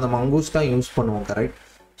பண்ணும்போது நம்ம அந்த mongoose தான் யூஸ் பண்ணுவோம், கரெக்ட்?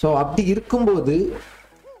 ஸோ அப்படி இருக்கும்போது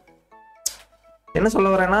என்ன சொல்ல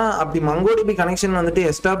வரேன்னா, அப்படி mongoDB கனெக்ஷன் வந்துட்டு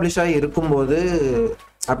எஸ்டாப்ளிஷ் ஆகி இருக்கும்போது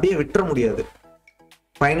அப்படியே விட்டுற முடியாது.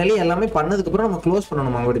 ஃபைனலி எல்லாமே பண்ணதுக்கப்புறம் நம்ம க்ளோஸ்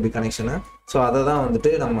பண்ணணும் mongoDB கனெக்ஷனை. ஸோ அதை தான் வந்துட்டு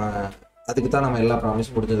அதுக்கு தான் நம்ம எல்லா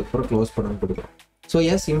ப்ராமிஸும் முடிஞ்சதுக்கப்புறம் க்ளோஸ் பண்ணணும்னு கொடுக்குறோம். ஸோ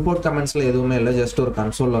எஸ், இம்போர்ட் கமெண்ட்ஸில் எதுவுமே இல்லை, ஜஸ்ட் ஒரு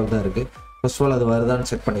கன்சோல் லாக் தான் இருக்குது. ஃபர்ஸ்ட் ஆஃப் ஆல் அது வருதான்னு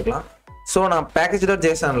செக் பண்ணிக்கலாம். ஸோ நான்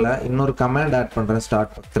package.jsonல இன்னொரு கமாண்ட் ஆட் பண்ணுறேன்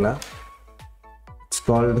ஸ்டார்ட் பக்கத்தில். It's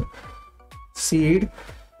called seed.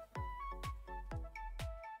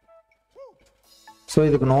 ஸோ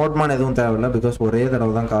இதுக்கு நோட்மான் எதுவும் தேவையில்லை, பிகாஸ் ஒரே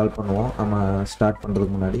தடவை தான் கால் பண்ணுவோம் நம்ம ஸ்டார்ட்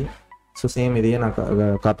பண்ணுறதுக்கு முன்னாடி. ஸோ சேம் இதையே நான்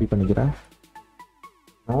காப்பி பண்ணிக்கிறேன்.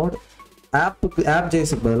 நோட்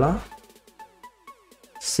app.jsக்கு பதிலாக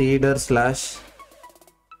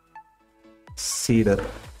seeder/seeder,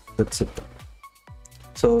 தட்ஸ் இட்.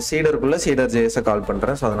 ஸோ சீடருக்குள்ளே seeder.jsஐ கால்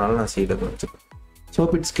பண்ணுறேன். ஸோ அதனால நான் seeder வச்சுப்பேன். So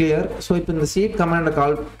it's clear. ஸோ இப்போ இந்த seed கமாண்டை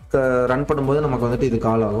ரன் பண்ணும்போது நமக்கு வந்துட்டு இது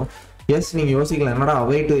கால் ஆகும். எஸ், நீங்கள் யோசிக்கலாம் என்னடா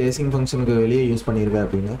await to async ஃபங்க்ஷனுக்கு வெளியே யூஸ் பண்ணியிருக்கேன்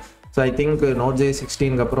அப்படின்னு. ஸோ ஐ திங்க் NodeJS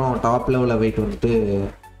 16க்கு அப்புறம் டாப் லெவல் await வந்துட்டு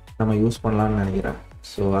நம்ம யூஸ் பண்ணலான்னு நினைக்கிறேன்.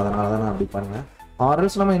 ஸோ அதனால தான் நான் அப்படி பண்ணேன்.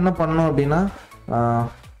 ஆர்எல்ஸ் நம்ம என்ன பண்ணோம் அப்படின்னா,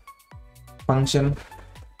 ஃபங்க்ஷன்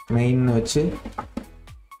மெயின் வச்சு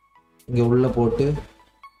இங்கே உள்ளே போட்டு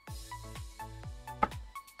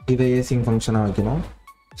இதை ஏசிங் ஃபங்க்ஷனாக வைக்கணும்.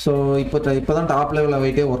 ஸோ இப்போ தான் டாப் லெவல்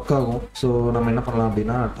அவைட்டே ஒர்க் ஆகும். ஸோ நம்ம என்ன பண்ணலாம்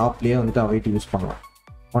அப்படின்னா, டாப்லேயே வந்துட்டு அவைட் யூஸ் பண்ணலாம்.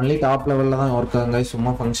 ஒன்லி டாப் லெவலில் தான் ஒர்க் ஆகுங்க.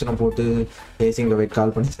 சும்மா ஃபங்க்ஷனை போட்டு ஏசிங் அவைட்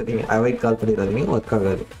கால் பண்ணிடுறீங்க, அவைட் கால் பண்ணிடாதீங்க, ஒர்க்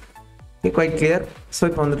ஆகாது. Quite clear. ஸோ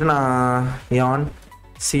இப்போ வந்துட்டு நான் யான்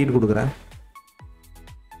சீட் கொடுக்குறேன்.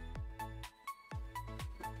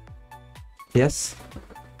 எஸ்,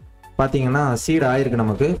 பார்த்தீங்கன்னா சீட் ஆயிருக்கு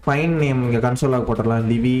நமக்கு. ஃபைன் நேம் இங்கே கன்சோலாக போட்டுடலாம்,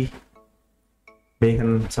 லிவி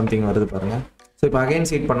பேகன் சம்திங் வருது பாருங்க. ஸோ இப்போ அகைன்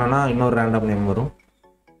சீட் பண்ணோன்னா இன்னொரு ரேண்டம் நேம் வரும்.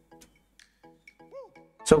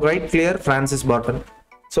 ஸோ குவைட் கிளியர் ஃப்ரான்சிஸ் பாட்டன்.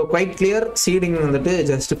 So quite clear. சீடிங் வந்துட்டு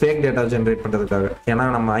ஜஸ்ட் ஃபேக் டேட்டா ஜென்ரேட் பண்ணுறதுக்காக. ஏன்னா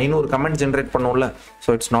நம்ம 500 கமெண்ட் ஜென்ரேட் பண்ணோம்ல, ஸோ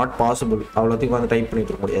இட்ஸ் நாட் பாசிபிள், அவ்வளோத்தையும் வந்து டைப்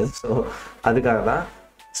பண்ணிட்டு இருக்க முடியாது. ஸோ அதுக்காக தான்.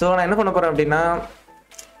 ஸோ நான் என்ன பண்ண போகிறேன் அப்படின்னா,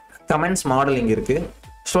 கமெண்ட்ஸ் மாடல் இங்கே இருக்குது.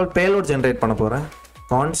 ஸோ பேலோட் ஜென்ரேட் பண்ண போகிறேன்.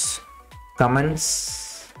 கான்ஸ் கமெண்ட்ஸ்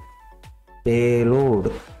பேலோட்,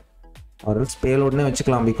 ஆர்எல்ஸ் பேலோட்னே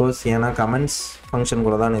வச்சுக்கலாம், பிகாஸ் ஏன்னா கமெண்ட்ஸ் ஃபங்க்ஷன்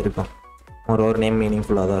கூட தான் இருக்கும், ஒரு நேம்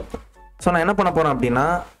மீனிங்ஃபுல்லாக தான் இருக்கும். ஸோ நான் என்ன பண்ண போகிறேன் அப்படின்னா,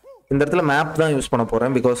 இந்த இடத்துல மேப் தான் யூஸ் பண்ண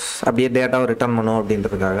போகிறேன், பிகாஸ் அப்படியே டேட்டாவை ரிட்டர்ன் பண்ணும்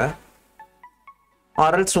அப்படின்றதுக்காக.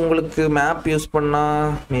 ஆர்எல்ஸ் உங்களுக்கு மேப் யூஸ் பண்ணால்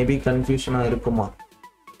மேபி கன்ஃபியூஷனாக இருக்குமா,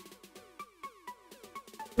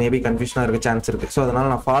 மேபி கன்ஃபியூஷனாக இருக்க சான்ஸ் இருக்குது. ஸோ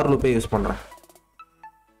அதனால் நான் ஃபார் லூப்பே யூஸ் பண்ணுறேன்.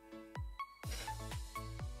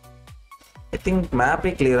 ஐ திங்க்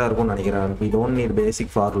மேப்பே கிளியராக இருக்கும்னு நினைக்கிறேன். We don't need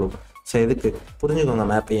basic for loop. So எதுக்கு புரிஞ்சுக்கோங்க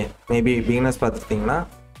மேப்பையே. மேபி பிகினர்ஸ் பார்த்துருக்கீங்கன்னா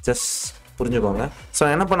ஜஸ்ட் புரிஞ்சுக்கோங்க. ஸோ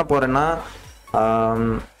என்ன பண்ண போகிறேன்னா,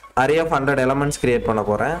 அரே ஆஃப் 100 எலமெண்ட்ஸ் கிரியேட் பண்ண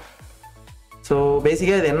போகிறேன். ஸோ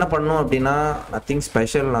பேசிக்காக இது என்ன பண்ணும் அப்படின்னா, நத்திங்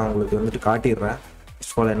ஸ்பெஷல், நான் உங்களுக்கு வந்துட்டு காட்டிடுறேன்.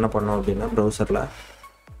 ஃபர்ஸ்ட் ஆஃப் ஆல் என்ன பண்ணோம் அப்படின்னா, ப்ரௌசரில்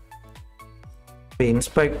இப்போ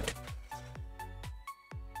இன்ஸ்பெக்ட்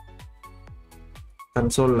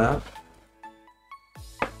கன்சோலில்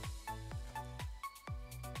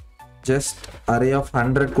ஜஸ்ட் அரே ஆஃப்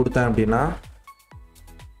 100 கொடுத்தேன் அப்படின்னா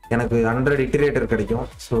எனக்கு 100 இட்டரேட்டர் கிடைக்கும்.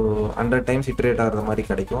 ஸோ 100 டைம்ஸ் இட்டரேட் ஆகிற மாதிரி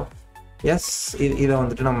கிடைக்கும். எஸ், இதை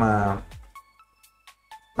வந்துட்டு நம்ம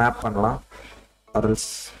மேப் பண்ணலாம். ஆர்எல்ஸ்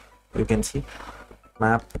you can see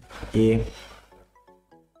map A.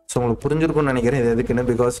 So உங்களுக்கு புரிஞ்சிருக்கும்னு நினைக்கிறேன் இது எதுக்குன்னு,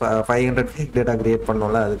 பிகாஸ் 500 ஃபேக் டேட்டா கிரியேட்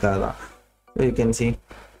பண்ணோம்ல, அதுக்காக தான். You can see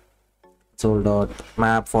soul dot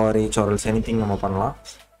map for each ஆர்எல்ஸ் anything நம்ம பண்ணலாம்.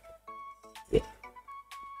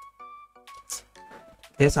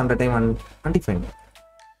 Yes, 100 time undefined.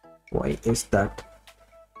 Why is that?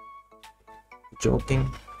 Joking.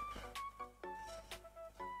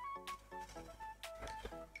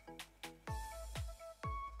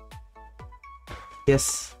 Yes,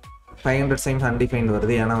 500 times undefined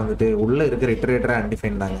வருது. ஏன்னா வந்துட்டு உள்ள இருக்கிற இட்டரேட்டரே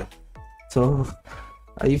undefined தாங்க. ஸோ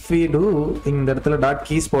if we do இந்த இடத்துல டாட்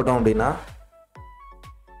கீஸ் போட்டோம் அப்படின்னா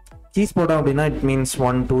இட் மீன்ஸ்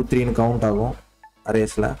 1 2 3ன்னு கவுண்ட் ஆகும்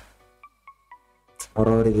அரேஸில்.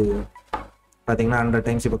 ஒரு இது பார்த்தீங்கன்னா 100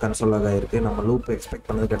 டைம்ஸ் இப்போ கன்சோல் லாக் ஆயிருக்கு. நம்ம லூப் எக்ஸ்பெக்ட்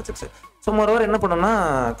பண்ணது கிடச்சிருச்சு. ஸோ மொரோவர் என்ன பண்ணோம்னா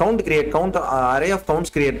count array of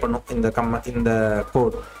counts create பண்ணும் இந்த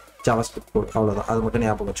கோட் ஜாவாஸ்கிரிப்ட் கோட். அவ்வளோதான், அது மட்டும்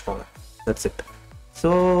ஞாபகம் வச்சுக்கோங்க. That's it. ஸோ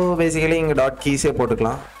பேசிக்கலி இங்கே டாட் கீஸே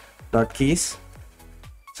போட்டுக்கலாம். Dot keys.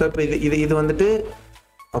 ஸோ இப்போ இது வந்துட்டு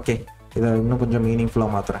ஓகே, இதை இன்னும் கொஞ்சம்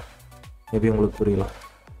மீனிங்ஃபுல்லாக மாற்றுறேன், மேபி உங்களுக்கு புரியலாம்.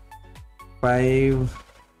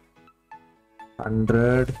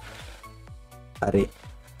 500 அரே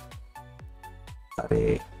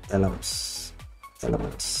elements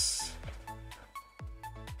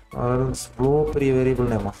இவ்வளோ பெரிய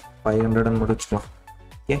வேரியபிள் நேமா 500 முடிச்சுக்கலாம்.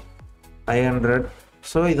 ஓகே 500.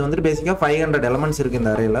 ஸோ இது வந்துட்டு பேசிக்காக 500 எலமெண்ட்ஸ் இருக்குது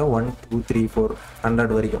இந்த அரேயில். 1 2 3 4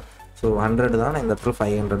 100 வரைக்கும். ஸோ 100 தான் நான் இந்த இடத்துல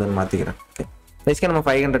 500ன்னு மாற்றிக்கிறேன். ஓகே பேசிக்காக நம்ம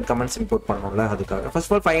 500 கமெண்ட்ஸ் இம்போர்ட் பண்ணோம்ல, அதுக்காக first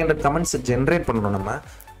of all 500 comments generate பண்ணணும். நம்ம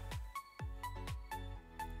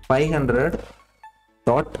 500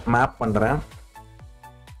 டாட் மேப் பண்ணுறேன்.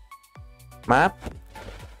 மேப்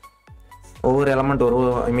ஒவ்வொரு எலமெண்ட் வரும்,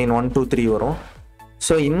 ஐ மீன் 1 2 3 வரும்.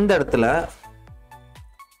 ஸோ இந்த இடத்துல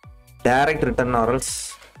direct return ஆர்எல்ஸ்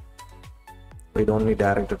we don't need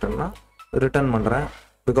direct ரிட்டர்ன்னா return பண்ணுறேன்.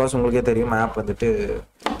 பிகாஸ் உங்களுக்கே தெரியும் மேப் வந்துட்டு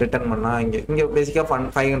ரிட்டர்ன் பண்ணால் இங்கே பேசிக்காக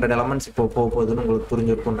 500 எலமெண்ட்ஸ் இப்போ போகுதுன்னு உங்களுக்கு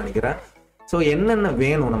புரிஞ்சிருக்கும்னு நினைக்கிறேன். ஸோ என்னென்ன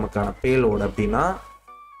வேணும் நமக்கான பேலோடு அப்படின்னா,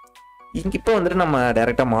 இப்போ வந்துட்டு நம்ம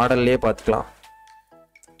டைரெக்டாக மாடல்லே பார்த்துக்கலாம்.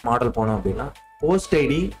 மாடல் போனோம் அப்படின்னா போஸ்ட்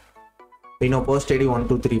ஐடி இன்னும் போஸ்ட் ஐடி 1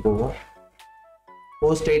 2 3 போகும்.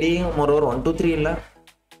 போஸ்ட் ஐடி மொரோவர் 1 2 3 இல்லை,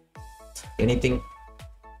 எனிதிங்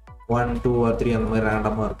 1 2 or 3 அந்த மாதிரி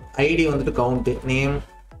ரேண்டமாக இருக்கும். ஐடி வந்துட்டு கவுண்ட்டு, நேம்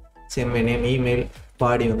செம் நேம், இமெயில்,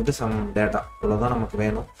 பாடி வந்துட்டு சம் டேட்டா, இவ்வளோதான் நமக்கு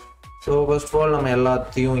வேணும். ஸோ ஃபர்ஸ்ட் ஆஃப் ஆல் நம்ம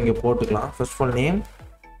எல்லாத்தையும் இங்கே போட்டுக்கலாம். First of all name,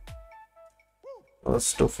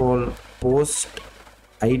 first of all post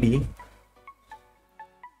ID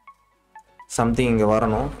something இங்கே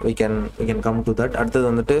வரணும். we can come to that. அடுத்தது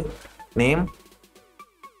வந்துட்டு நேம்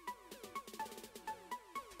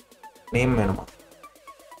வேணுமா?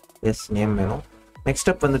 எஸ் நேம் வேணும். நெக்ஸ்ட்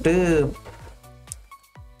ஸ்டெப் வந்துட்டு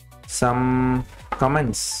சம்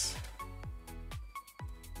கமெண்ட்ஸ்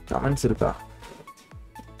இருக்கா?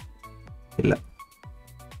 இல்லை,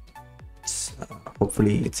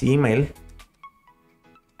 ஹோப்ஃபுல்லி இட்ஸ் இமெயில்.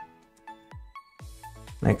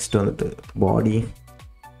 நெக்ஸ்ட் வந்துட்டு பாடி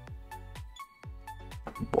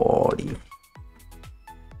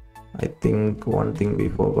I think one thing we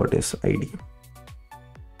forgot is ID.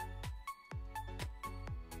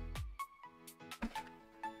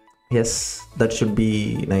 Yes, that should be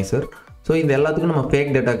nicer. So இந்த எல்லாத்துக்கும் நம்ம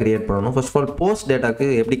ஃபேக் டேட்டா கிரியேட் பண்ணணும். ஃபர்ஸ்ட் ஆஃப் ஆல் போஸ்ட் டேட்டாக்கு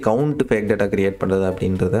எப்படி கவுண்ட் ஃபேக் டேட்டா கிரியேட் பண்ணுறது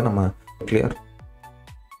அப்படின்றத நம்ம கிளியர்.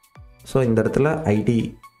 ஸோ இந்த இடத்துல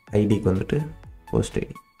ஐடிக்கு வந்துட்டு post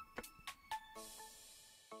ID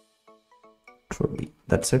should be.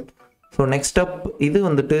 That's it. So next அப் இது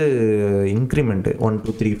வந்துட்டு இன்க்ரிமெண்ட்டு 1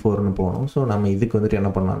 2 3 4ன்னு போகணும். ஸோ நம்ம இதுக்கு வந்துட்டு என்ன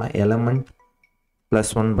பண்ணலாம்னா element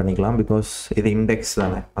 +1 பண்ணிக்கலாம், பிகாஸ் இது இண்டெக்ஸ்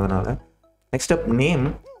தானே, அதனால். நெக்ஸ்ட் அப் நேம்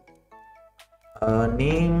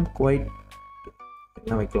குவைட்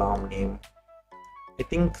என்ன வைக்கலாம்? நேம் ஐ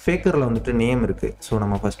திங்க் ஃபேக்கரில் வந்துட்டு நேம் இருக்குது. ஸோ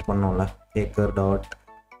நம்ம ஃபஸ்ட் பண்ணோம்ல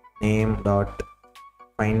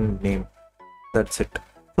faker.name.find name. That's it.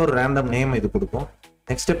 So ஒரு ரேண்டம் நேம் இது கொடுக்கும்.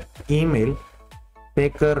 நெக்ஸ்ட் அப் இமெயில்,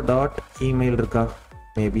 faker.email இருக்கா?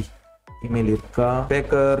 மேபி இமெயில் இருக்கா?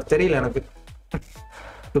 ஃபேக்கர் தெரியல எனக்கு,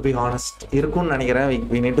 டு பி ஹானஸ்ட். இருக்கும்னு நினைக்கிறேன்.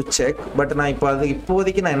 we need to check. But நான்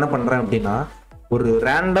இப்போதைக்கு நான் என்ன பண்ணுறேன் அப்படின்னா, ஒரு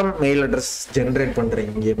ரேண்டம் மெயில் அட்ரஸ் ஜென்ரேட் பண்ணுறேன்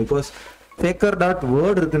இங்கே. பிகாஸ்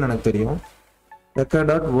faker.word இருக்குன்னு எனக்கு தெரியும்.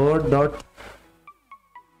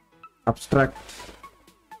 faker.word.abstract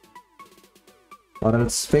or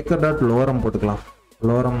else faker.lorem போட்டுக்கலாம்.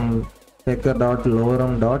 lorem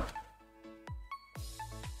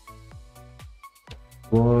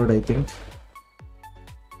faker.lorem.word I think.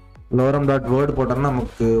 lorem.word போட்டோம்னா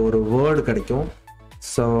நமக்கு ஒரு வேர்டு கிடைக்கும்.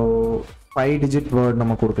 ஸோ 5 digit வேர்டு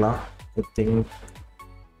நம்ம கொடுக்கலாம். I think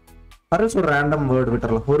அரல்ஸ் ஒரு ரேண்டம் வேர்டு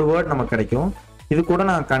விட்டுறலாம். ஒரு வேர்டு நமக்கு கிடைக்கும். இது கூட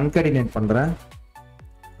நான் கன்கடினேட் பண்ணுறேன்.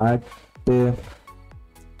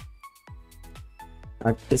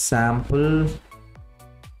 at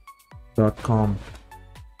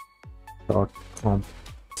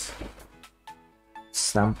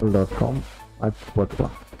sample.com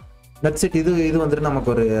போட்டுக்கலாம். That's it. இது வந்துட்டு நமக்கு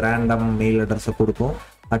ஒரு ரேண்டம் மெயில் அட்ரஸை கொடுக்கும்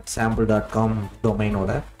at sample.com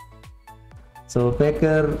டொமைனோட. So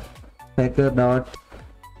faker dot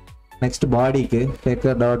next பாடிக்கு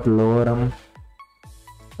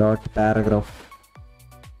faker.lorem.paragraph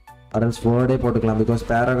அரல்ஸ் வேர்டே போட்டுக்கலாம். பிகாஸ்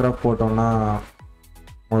பேராகிராஃப் போட்டோம்னா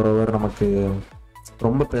மோரோவர் நமக்கு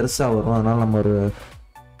ரொம்ப பெருசாக வரும். அதனால் நம்ம ஒரு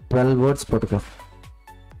 12 வேர்ட்ஸ் போட்டுக்கலாம்.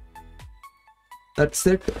 That's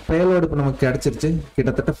it. பேலோடு இப்போ நமக்கு கிடச்சிருச்சு.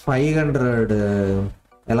 கிட்டத்தட்ட 500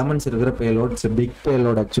 எலமெண்ட்ஸ் இருக்கிற payload. It's big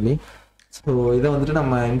payload actually. So இதை வந்துட்டு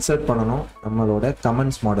நம்ம இன்சர்ட் பண்ணணும் நம்மளோட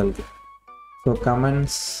கமெண்ட்ஸ் மாடலுக்கு. ஸோ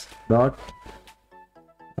கமெண்ட்ஸ் டாட்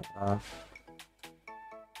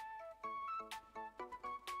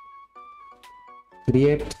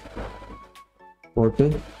கிரியேட் போட்டு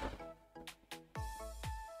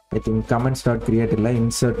I think comments dot create இல்லை,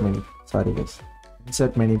 insert many, sorry guys,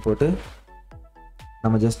 insert many போட்டு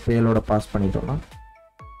நம்ம ஜஸ்ட் பேலோட பாஸ் பண்ணிட்டோம்னா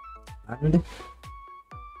and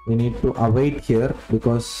we need to await here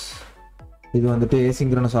because இது வந்துட்டு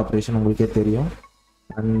asynchronous ஆப்ரேஷன் உங்களுக்கே தெரியும்.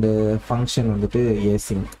 அண்ட் ஃபங்க்ஷன் வந்துட்டு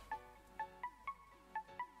async.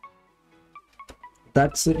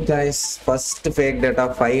 That's it guys. First fake data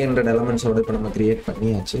 500 எலமெண்ட்ஸோட இப்போ நம்ம கிரியேட்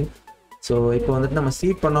பண்ணியாச்சு. ஸோ இப்போ வந்துட்டு நம்ம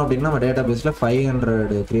சீட் பண்ணோம் அப்படின்னா நம்ம டேட்டா பேஸில்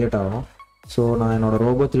 500 கிரியேட் ஆகும். ஸோ நான் என்னோட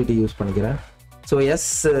ரோபோ 3D யூஸ் பண்ணிக்கிறேன். ஸோ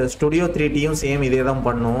எஸ் ஸ்டுடியோ 3Dயும் சேம் இதே தான்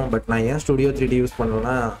பண்ணும். பட் நான் ஏன் ஸ்டுடியோ 3D யூஸ்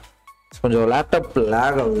பண்ணுவேன்னா கொஞ்சம் லேப்டாப்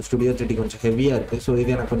லேக் ஆகுது. ஸ்டுடியோ 3D கொஞ்சம் ஹெவியாக இருக்குது. ஸோ இது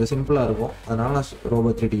எனக்கு கொஞ்சம் சிம்பிளாக இருக்கும், அதனால நான் ரோபோ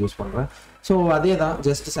 3D யூஸ் பண்ணுறேன். ஸோ அதே தான்,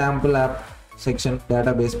 just sample app section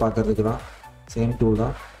data base பார்க்கறதுக்கு தான், சேம் டூல்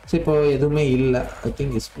தான். ஸோ இப்போ எதுவுமே இல்லை, ஐ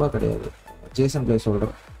திங்க் இஸ்பா கிடையாது, ஜேசன் பிளேஸ்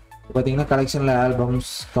ஹோல்டர். பார்த்தீங்கன்னா கலெக்ஷனில்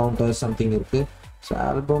ஆல்பம்ஸ் கவுண்டர்ஸ் சம்திங் இருக்குது. ஸோ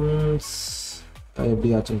ஆல்பம்ஸ்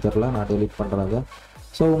எப்படி ஆச்சுன்னு தெரில, நான் டெலிட் பண்ணுறாங்க.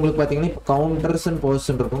 ஸோ உங்களுக்கு பார்த்தீங்கன்னா இப்போ கவுண்டர்ஸ் அண்ட்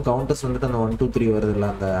போஸ்ட்னு இருக்கும். கவுண்டர்ஸ் வந்துட்டு அந்த 1 2 3 வருது இல்லை,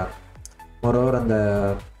 அந்த மொரோவர் அந்த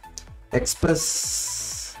எக்ஸ்பிரஸ்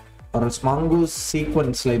ஒரு mongoose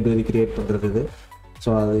சீக்வன்ஸ் லைப்ரரி கிரியேட் பண்ணுறது இது. ஸோ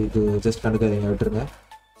அது இது ஜஸ்ட் கண்டுக்காதீங்க, விட்டுருங்க.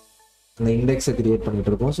 அந்த இண்டெக்ஸை கிரியேட்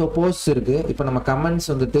பண்ணிட்டு இருக்கோம். ஸோ போஸ்ட் இருக்குது. இப்போ நம்ம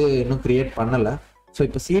கமெண்ட்ஸ் வந்துட்டு இன்னும் கிரியேட் பண்ணலை. ஸோ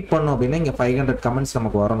இப்போ சீட் பண்ணோம் அப்படின்னா இங்கே 500 கமெண்ட்ஸ்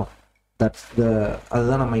நமக்கு வரணும்.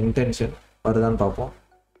 அதுதான் நம்ம இன்டென்ஷன். வருதான்னு பார்ப்போம்.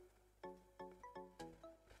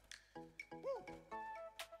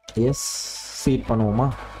 எஸ், சீட் பண்ணுவோமா?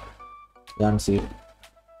 யான் சீட்.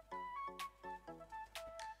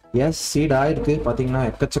 எஸ், சீட் ஆயிருக்கு. பார்த்தீங்கன்னா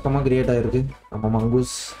எக்கச்சக்கமாக கிரியேட் ஆயிருக்கு. நம்ம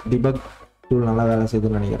மங்கூஸ் டிபக் டூல் நல்லா வேலை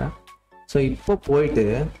செய்யுதுன்னு நினைக்கிறேன். ஸோ இப்போ போயிட்டு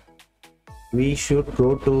we should go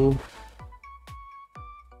to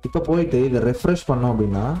இப்போ போயிட்டு இதை ரெஃப்ரெஷ் பண்ணோம்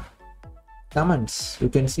அப்படின்னா comments you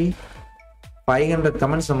can see 500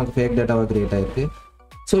 comments நமக்கு ஃபேக் டேட்டாவாக கிரியேட் ஆயிருக்கு.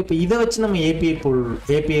 ஸோ இப்போ இதை வச்சு நம்ம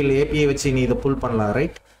ஏபிஐ வச்சு நீ இதை புல் பண்ணலாம்,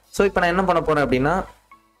 ரைட்? ஸோ இப்போ நான் என்ன பண்ண போகிறேன் அப்படின்னா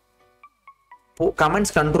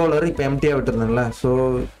கமெண்ட்ஸ் கண்ட்ரோலர் இப்போ எம்டியாக விட்டுருந்தேன்ல. So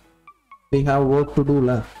we have work to do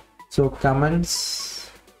la. So comments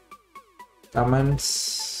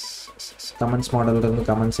model இருந்து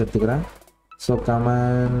comments எடுத்துக்கிறேன். So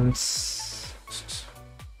comments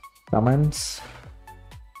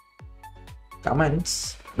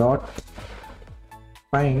dot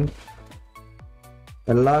find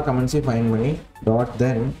எல்லா கமெண்ட்ஸையும் ஃபைண்ட் பண்ணி டாட்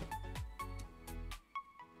தென்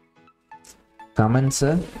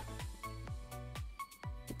கமெண்ட்ஸை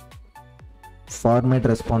format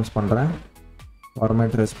response பண்ணுறேன்.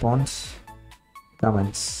 format response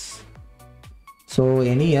comments. So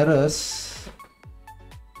any errors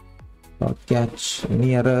catch, any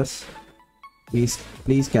errors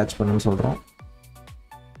please catch பண்ணுன்னு சொல்கிறோம்.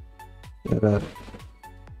 error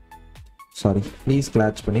sorry please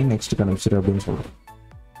catch பண்ணி next connection அப்படின்னு சொல்கிறோம்.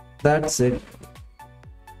 that's it,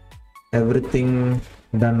 everything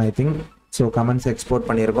done I think. So comments export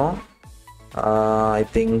பண்ணியிருக்கோம். ஐ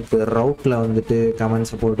திங்க் ரவுட்டில் வந்துட்டு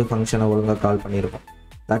கமெண்ட்ஸை போட்டு ஃபங்க்ஷனை ஒழுங்காக கால் பண்ணியிருக்கோம்.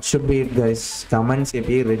 That should be it guys. Comments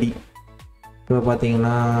API ready. இப்போ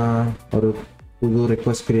பார்த்தீங்கன்னா ஒரு புது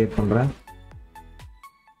ரெக்வஸ்ட் க்ரியேட் பண்ணுறேன்.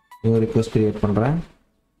 நியூ ரெக்வஸ்ட் க்ரியேட் பண்ணுறேன்.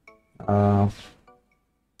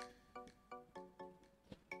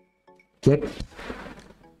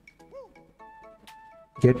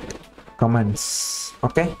 கெட் கமெண்ட்ஸ்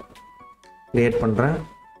ஓகே க்ரியேட் பண்ணுறேன்.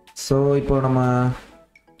 ஸோ இப்போ நம்ம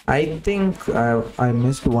I think I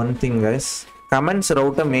missed one thing guys. Comments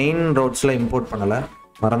route main routesல import பண்ணலை,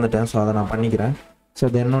 மறந்துட்டேன். ஸோ அதை நான் பண்ணிக்கிறேன். So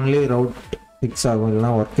then only route fix ஆகும், இல்லைனா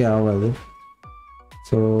ஒர்க்கே ஆகாது.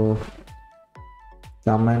 So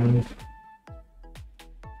comment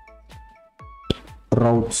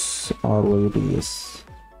routes ROUTS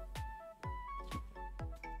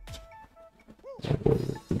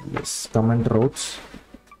comment routes.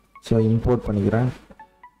 So import பண்ணிக்கிறேன்.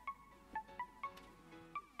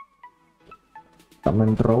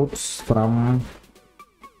 comment routes from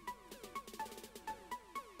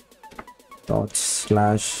dot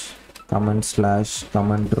slash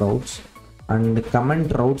comment routes and comment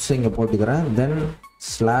routes இங்க போட்டுக்கிறேன். then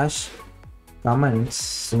slash comments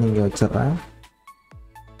நீங்க வச்சிடுறேன்.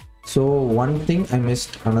 so one thing I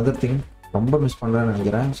missed, another thing ரொம்ப மிஸ் பண்ணுறேன்னு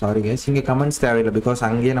நினைக்கிறேன், சாரி கைஸ். இங்கே comments தேவையில்லை பிகாஸ்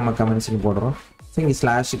அங்கேயே நம்ம கமெண்ட்ஸ்ன்னு போடுறோம். ஸோ இங்கே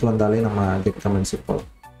ஸ்லாஷுக்கு வந்தாலே நம்ம கெட் கமெண்ட்ஸுக்கு போகிறோம்.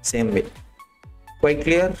 Same way, quite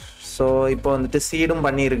clear. So இப்போ வந்துட்டு சீடும்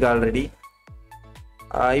பண்ணியிருக்கு ஆல்ரெடி.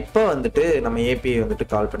 இப்போ வந்துட்டு நம்ம ஏபிஐ வந்துட்டு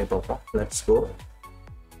கால் பண்ணி பார்ப்போம். Let's go.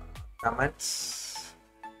 Comments,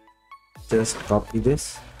 just copy this,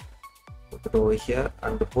 put it over here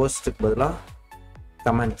and post க்கு பதிலா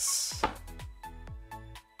comments,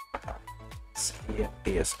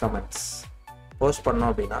 CMTS comments post பண்ணோம்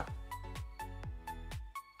அப்படின்னா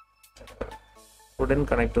couldn't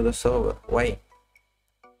connect to the server. Why?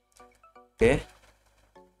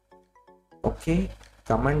 Okay,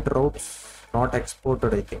 comment routes not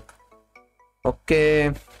exported, I think. Okay,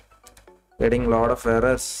 getting lot of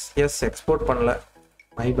errors. Yes, export பண்ணல,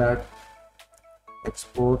 my bad.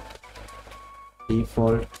 Export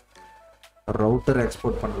default router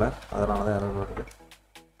export பண்ணல, அதனால தான் error வருது.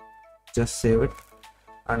 Just save it.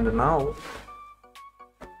 And now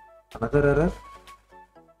another error.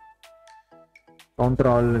 Counter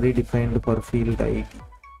already defined for field ID.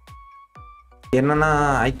 என்னன்னா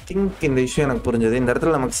I think இந்த issue எனக்கு புரிஞ்சது. இந்த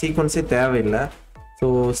இடத்துல நமக்கு சீக்வன்ஸே தேவையில்லை. ஸோ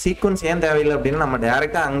சீக்வன்ஸ் ஏன் தேவையில்லை அப்படின்னா நம்ம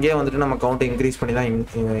டேரெக்டாக அங்கேயே வந்துட்டு நம்ம கவுண்ட் இன்க்ரீஸ் பண்ணி தான்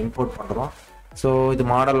இம்போர்ட் பண்ணுறோம். ஸோ இது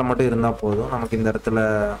மாடலில் மட்டும் இருந்தால் போதும். நமக்கு இந்த இடத்துல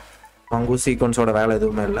mongoose சீக்வன்ஸோட வேலை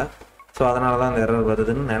எதுவுமே இல்லை. ஸோ அதனால தான் அந்த எரர்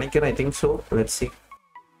வருதுன்னு நினைக்கிறேன். I think so. Let's see.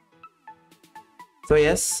 So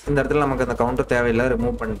S, இந்த இடத்துல நமக்கு அந்த கவுண்டர் தேவையில்லை,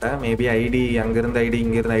 ரிமூவ் பண்ணிட்டேன். மேபி ஐடி அங்கேருந்து ஐடி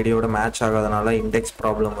இங்கேருந்து ஐடியோட மேட்ச் ஆகாதனால இண்டெக்ஸ்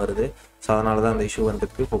ப்ராப்ளம் வருது. ஸோ அதனால தான் அந்த இஷ்யூ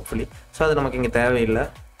வந்துருக்கு ஹோப்ஃபுல்லி. ஸோ அது நமக்கு இங்கே தேவையில்லை.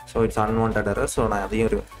 So it's unwanted error. So நான்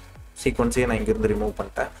அதையும் சீக்வன்ஸையும் நான் இங்கேருந்து ரிமூவ்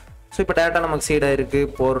பண்ணிட்டேன். ஸோ இப்போ டேட்டா நமக்கு சீட் ஆகிருக்கு.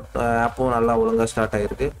 போர்ட் ஆப்பும் நல்லா ஒழுங்காக ஸ்டார்ட்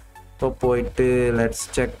ஆகிருக்கு. ஸோ போயிட்டு let's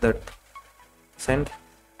check that send.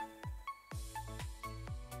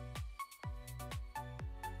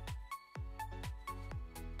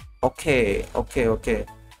 Okay okay okay,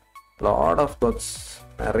 lot of bugs,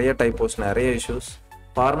 நிறைய டைப்போஸ், நிறைய இஷ்யூஸ்.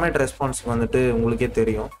 ஃபார்மேட் ரெஸ்பான்ஸுக்கு வந்துட்டு உங்களுக்கே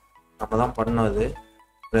தெரியும், நம்ம தான் பண்ணது.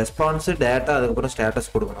 ரெஸ்பான்ஸு டேட்டா, அதுக்கப்புறம்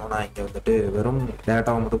ஸ்டேட்டஸ் கொடுக்கணும். நான் இங்கே வந்துட்டு வெறும்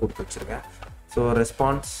டேட்டாவை மட்டும் கொடுத்து வச்சுருக்கேன். So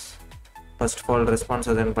response, first of all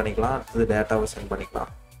ரெஸ்பான்ஸை சென்ட் பண்ணிக்கலாம். அடுத்தது டேட்டாவை சென்ட்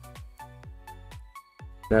பண்ணிக்கலாம்.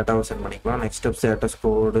 நெக்ஸ்ட் ஸ்டெப் ஸ்டேட்டஸ்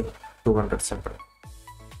கோடு 200 சென்ட் பண்ணி.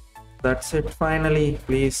 That's it finally.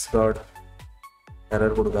 Please God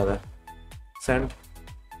error கொடுக்காத. சென்ட்.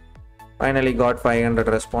 Finally God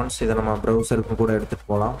 500 response. இதை நம்ம ப்ரௌசருக்கு கூட எடுத்துகிட்டு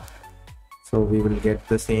போகலாம். So we will get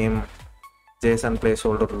the same JSON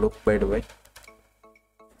placeholder look by the way.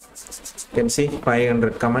 You can see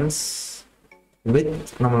 500 comments with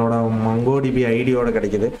நம்மளோட mongoDB ஐடியோட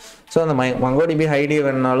கிடைக்குது. So அந்த mongoDB ஐடி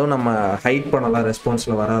வேணாலும் நம்ம ஹைட் பண்ணலாம்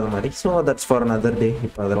ரெஸ்பான்ஸில் வராத மாதிரி. So that's for another day.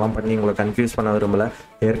 இப்போ அதெல்லாம் பண்ணி உங்களை கன்ஃபியூஸ் பண்ண விரும்பல.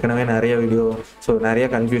 ஏற்கனவே நிறைய வீடியோ, ஸோ நிறைய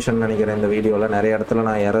கன்ஃபியூஷன் நினைக்கிறேன் இந்த வீடியோவில். நிறைய இடத்துல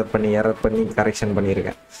நான் எரர் பண்ணி கரெக்ஷன்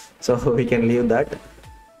பண்ணியிருக்கேன். So we can leave that.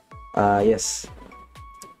 S,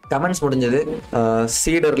 comments முடிஞ்சது.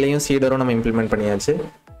 சீடரும் நம்ம இம்ப்ளிமெண்ட் பண்ணியாச்சு.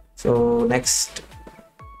 ஸோ நெக்ஸ்ட்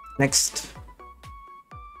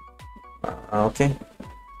ஓகே,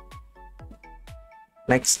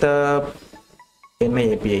 நெக்ஸ்ட் என்ன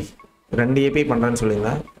ஏபிஐ? 2 ஏபிஐ பண்ணுறேன்னு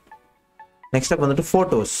சொல்லியிருந்தேன். நெக்ஸ்ட் அப் வந்துட்டு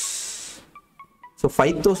ஃபோட்டோஸ். ஸோ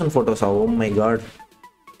 5000 ஃபோட்டோஸ் ஆகும். மை காட்,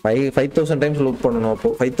 5000 டைம்ஸ் லூப் பண்ணணும்.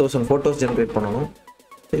 அப்போது 5000 ஃபோட்டோஸ் ஜென்ரேட் பண்ணணும்.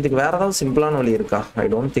 இதுக்கு வேறு ஏதாவது சிம்பிளான வழி இருக்கா? I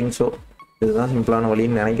don't think so. இதுதான் சிம்பிளான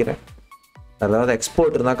வழின்னு நினைக்கிறேன். அதாவது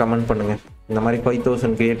எக்ஸ்போர்ட் இருந்தால் கமெண்ட் பண்ணுங்கள். இந்த மாதிரி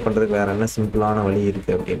 5000 க்ரியேட் பண்ணுறதுக்கு வேறு என்ன சிம்பிளான வழி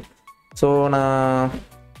இருக்குது அப்படின்னு. ஸோ நான்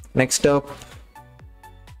நெக்ஸ்ட்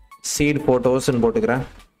சீட் ஃபோட்டோஸ்ன்னு போட்டுக்கிறேன்.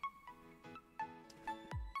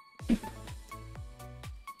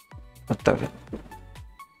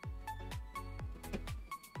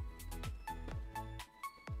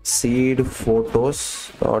 Seat photos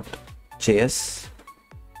 .js.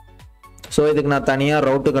 ஸோ இதுக்கு நான் தனியாக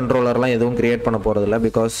ரவுட்டு கண்ட்ரோலர்லாம் எதுவும் க்ரியேட் பண்ண போகிறதில்ல.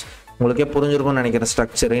 பிகாஸ் உங்களுக்கே புரிஞ்சிருக்கும்னு நினைக்கிற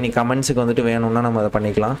ஸ்ட்ரக்சர். இனி கமெண்ட்ஸுக்கு வந்துட்டு வேணும்னா நம்ம அதை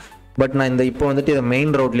பண்ணிக்கலாம். பட் நான் இப்போ வந்துட்டு இதை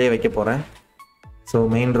மெயின் ரவுட்லேயே வைக்க போகிறேன். ஸோ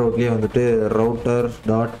மெயின் ரவுட்லேயே வந்துட்டு router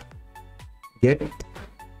 .get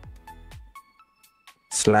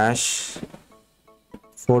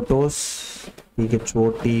 /photos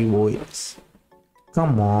PHOTOS.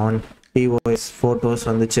 Come on, TOS photos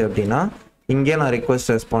வந்துச்சு அப்படின்னா இங்கே நான்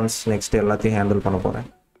ரிக்வெஸ்ட் ரெஸ்பான்ஸ் நெக்ஸ்ட் எல்லாத்தையும் ஹேண்டில் பண்ண போகிறேன்.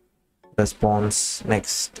 ரெஸ்பான்ஸ்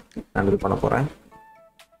நெக்ஸ்ட் ஹேண்டில் பண்ண போகிறேன்.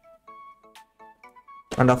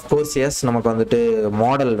 அண்ட் அஃப்கோர்ஸ் எஸ், நமக்கு வந்துட்டு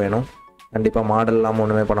மாடல் வேணும். கண்டிப்பாக மாடல் இல்லாமல்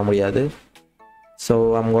ஒன்றுமே பண்ண முடியாது. So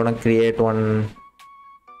I'm gonna create one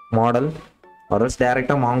model. ஆர்எல்ஸ்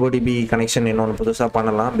டேரெக்டாக mongoDB கனெக்ஷன் இன்னொன்று புதுசாக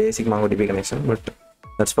பண்ணலாம், பேசிக் mongoDB connection. But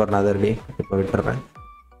that's for another day. இப்போ விட்டுறேன்.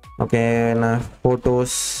 ஓகே, நான்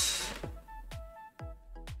ஃபோட்டோஸ்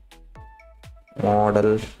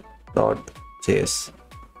model.js.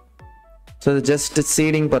 ஸோ இது ஜஸ்ட்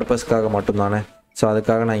சீடிங் பர்பஸ்க்காக மட்டும்தானே. ஸோ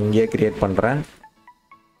அதுக்காக நான் இங்கேயே க்ரியேட் பண்ணுறேன்.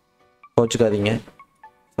 கோச்சுக்காதீங்க.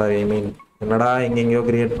 சாரி, ஐ மீன் என்னடா எங்கெங்கேயோ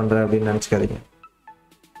க்ரியேட் பண்ணுறேன் அப்படின்னு நினச்சிக்காதீங்க.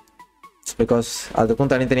 பிகாஸ்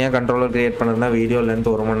அதுக்கும் தனித்தனியாக கண்ட்ரோலர் கிரியேட் பண்ணுறதுனா வீடியோ லென்த்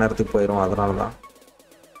 1 மணி நேரத்துக்கு போயிடும், அதனால தான்.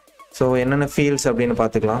 ஸோ என்னென்ன ஃபீல்ட்ஸ் அப்படின்னு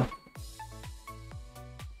பார்த்துக்கலாம்.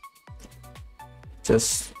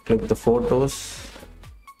 Just click the photos.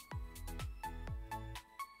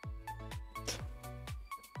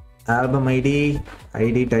 Album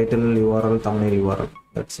ID, title, URL, thumbnail URL.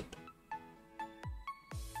 That's it.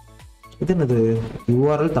 இது என்னது?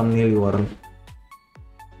 URL, thumbnail URL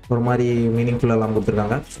ஒரு மாதிரி மீனிங்ஃபுல்லாக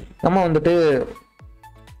கொடுத்துருக்காங்க. நம்ம வந்துட்டு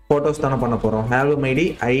ஃபோட்டோஸ் தானே பண்ண போகிறோம். Album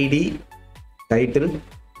ID, title,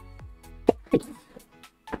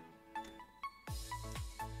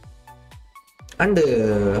 and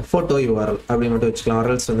photo URL அப்படி மட்டும் வச்சுக்கலாம்.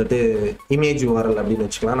 ஆர்எல்ஸ் வந்துட்டு இமேஜ் URL அப்படின்னு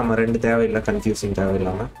வச்சுக்கலாம். நம்ம ரெண்டு தேவையில்லை, கன்ஃபியூசிங்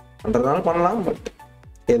தேவையில்லாமல் பண்ணுறதுனால பண்ணலாம். பட்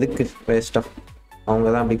எதுக்கு வேஸ்ட்டாக, அவங்க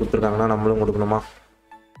தான் அப்படி கொடுத்துருக்காங்கன்னா நம்மளும் கொடுக்கணுமா?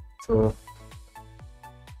 ஸோ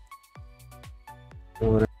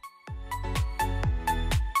ஒரு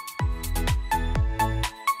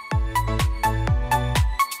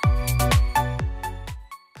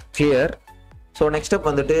கிளியர். ஸோ நெக்ஸ்ட் ஸ்டெப்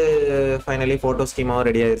வந்துட்டு ஃபைனலி ஃபோட்டோ ஸ்கீமாவும்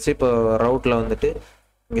ரெடி ஆயிடுச்சு. இப்போ ரவுட்டில் வந்துட்டு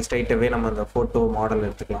இங்கே ஸ்ட்ரைட்டாகவே நம்ம அந்த ஃபோட்டோ மாடல்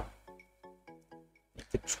எடுத்துக்கலாம்.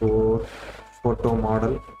 ஃபோட்டோ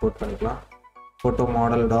மாடல் இம்போர்ட் பண்ணிக்கலாம். Photo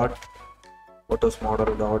model dot photos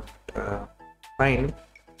model dot find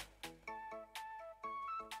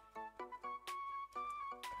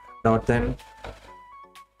dot தென்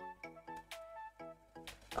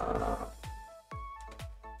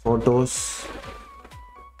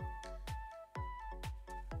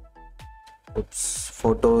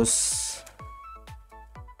photos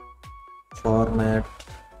format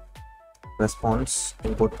response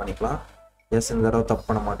import பண்ணிக்கலாம். எஸ், இந்த தடவை தப்பு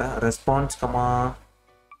பண்ண மாட்டேன். Response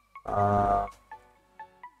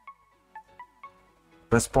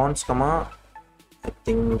comma I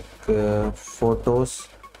think photos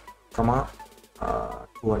comma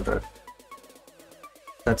 200.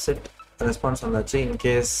 That's it. Response வந்தாச்சு.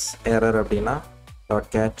 இன்கேஸ் எரர் அப்படின்னா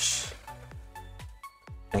dot catch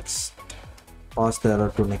next, pass the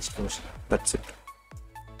error to next function. That's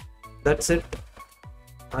it.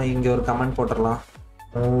 இங்க ஒரு கமெண்ட் போட்டுடலாம்.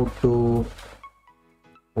 move to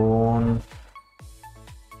own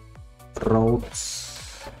routes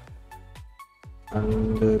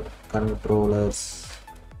and controllers.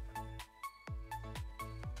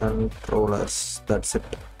 That's it.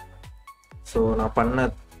 So நான் பண்ண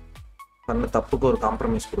தப்புக்கு ஒரு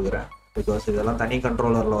compromise கொடுக்குறேன். பிகாஸ் இதெல்லாம் தனி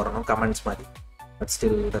கண்ட்ரோலரில் வரணும், கமெண்ட்ஸ் மாதிரி. பட்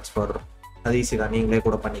ஸ்டில் தட்ஸ் ஃபார் அது ஈஸி தான், நீங்களே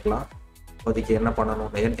கூட பண்ணிக்கலாம். அதுக்கு என்ன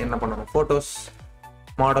பண்ணணும் ஃபோட்டோஸ்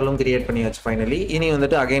மாடலும் கிரியேட் பண்ணியாச்சு ஃபைனலி. இனி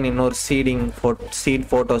வந்துட்டு அகைன் இன்னொரு சீட்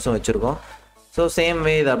ஃபோட்டோஸும் வச்சுருக்கோம். ஸோ சேம்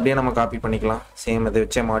வே இதை அப்படியே நம்ம காப்பி பண்ணிக்கலாம், சேம் இதை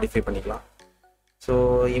வச்சே மாடிஃபை பண்ணிக்கலாம். So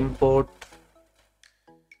import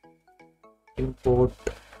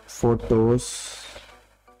photos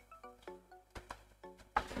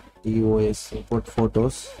import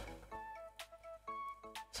photos.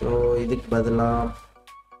 So இதுக்கு பதிலாக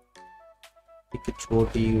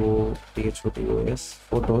thos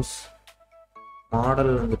ஃபோட்டோஸ்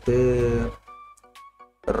மாடல் வந்துட்டு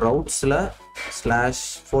ரவுட்ஸில்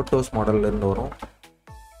 /photos மாடல்லேருந்து வரும்.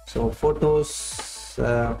 ஸோ ஃபோட்டோஸ்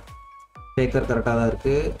ஃபேக்கர் கரெக்டாக தான்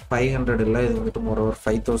இருக்குது. 500 இல்லை, இது வந்துட்டு மோரோவர்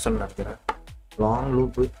 5000 நினைக்கிறேன். லாங்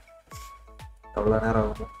லூப்பு எவ்வளோ நேரம்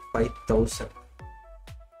ஆகும்? 5000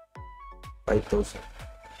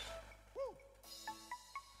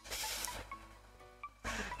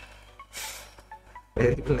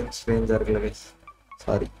 ஸ்ட்ரேஞ்சாக இருக்குல்ல guys,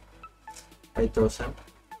 sorry. 5000.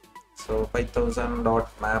 So 5000 dot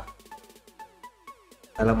map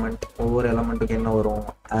element. ஒவ்வொரு எலமெண்ட்டுக்கு என்ன வரும்?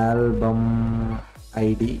 ஆல்பம்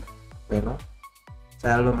ஐடி வேணும்.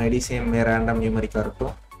 Album ID same way random நியூமரிக்காக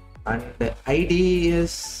இருக்கட்டும். And IT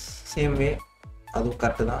is same way, அதுவும்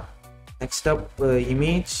கரெக்டு தான். நெக்ஸ்ட் அப்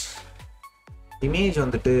இமேஜ்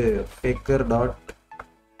வந்துட்டு faker டாட்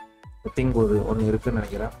ஐ திங்க் ஒன்று இருக்குன்னு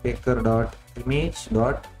நினைக்கிறேன். faker டாட் இமேஜ்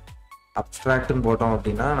டாட் அப்ஸ்ட்ராக்ட்னு போட்டோம்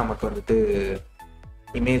அப்படின்னா நமக்கு வந்துட்டு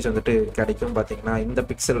இமேஜ் வந்துட்டு கிடைக்கும். பார்த்தீங்கன்னா இந்த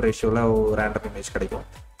பிக்சல் ரேஷியோவில் ஒரு ரேண்டம் இமேஜ் கிடைக்கும்.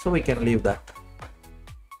 So we can leave that.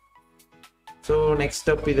 So next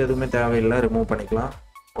step இது எதுவுமே தேவையில்லை, ரிமூவ் பண்ணிக்கலாம்.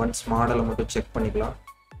 ஒன்ஸ் மாடலை மட்டும் செக் பண்ணிக்கலாம்.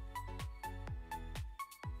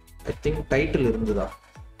 ஐ திங்க் டைட்டில் இருந்ததா?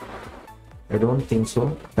 I don't think so.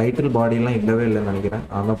 Title பாடியெல்லாம் இல்லவே இல்லைன்னு நினைக்கிறேன்.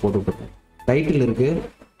 அதான் போட்டுக்கிட்டேன். டைட்டில் இருக்குது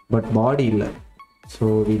பட் பாடி இல்லை. So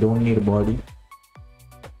we don't need body.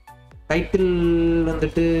 Title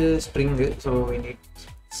வந்துட்டு string. So we need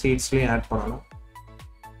சீட்ஸ்லேயும் add பண்ணணும்.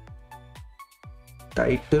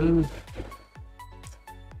 Title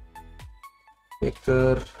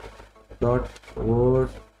faker dot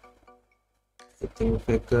word, I think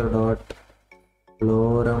faker dot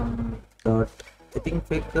lorem dot, I think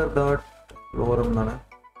faker dot லோரம் தானே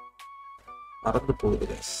மறந்து போகுது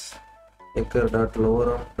கைஸ்.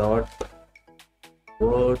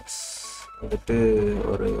 faker.lorem.words வந்துட்டு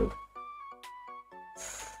ஒரு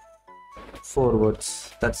 4 words.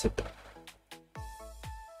 That's it.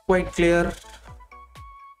 Quite clear.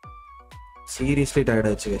 Seriously tired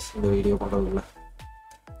ஆச்சு guys இந்த video பண்றதுல.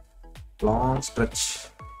 Long stretch.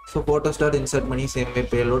 So photos dot insert பண்ணி same way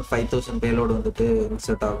payload 5000 payload வந்துட்டு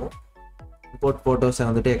insert ஆகும். import photos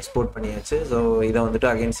வந்துட்டு export பண்ணியாச்சு. ஸோ இதை வந்துட்டு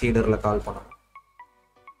அகைன் சீடர்ல கால் பண்ணணும்.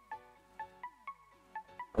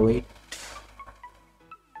 wait,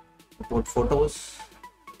 import photos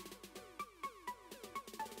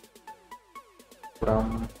from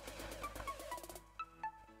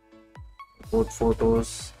import photos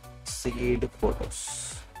seed photos.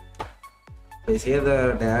 பேசியே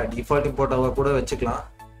டிஃபால்ட் இம்போர்ட் ஆக கூட வச்சுக்கலாம்,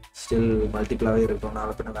 ஸ்டில் மல்டிபிளாவே இருக்கும்.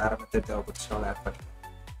 நாளை பின்ன வேற மெத்தட் தேவைப்பட்டுச்சுனாலும் ஆட் பண்ணிக்கலாம்.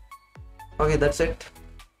 Okay, that's it.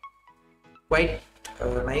 Quite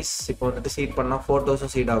nice. இப்போ வந்துட்டு சீட் பண்ணால்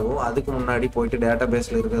ஃபோட்டோஸும் சீட் ஆகும். அதுக்கு முன்னாடி போயிட்டு டேட்டா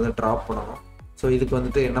பேஸில் இருக்கிறத ட்ராப் பண்ணணும். ஸோ இதுக்கு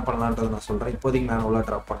வந்துட்டு என்ன பண்ணலான்றதை நான் சொல்கிறேன். இப்போதைக்கு மேனுவலாக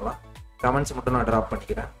ட்ராப் பண்ணலாம். கமெண்ட்ஸ் மட்டும் நான் ட்ராப்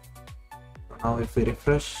பண்ணிக்கிறேன். now if we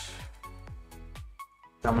refresh,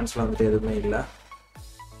 கமெண்ட்ஸில் வந்துட்டு எதுவுமே இல்லை.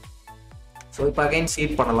 ஸோ இப்போ அகைன்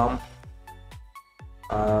சீட் பண்ணலாம்.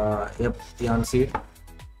 on seed.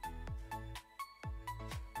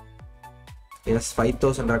 Yes,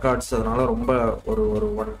 5000 records. அதனால ரொம்ப ஒரு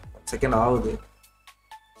 1 செகண்ட் ஆகுது.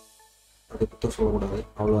 அது குத்த சொல்லக்கூடாது,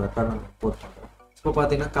 அவ்வளோ ரெக்கார்ட் நம்ம இம்போர்ட் பண்ணுறோம். இப்போ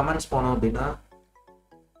பார்த்தீங்கன்னா கமெண்ட்ஸ் போனோம் அப்படின்னா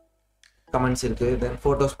கமெண்ட்ஸ் இருக்குது. தென்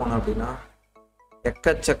ஃபோட்டோஸ் போனோம் அப்படின்னா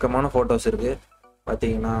எக்கச்சக்கமான ஃபோட்டோஸ் இருக்குது.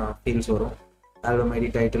 பார்த்தீங்கன்னா ஃபீல்ஸ் வரும். ஆல்பம் ஐடி,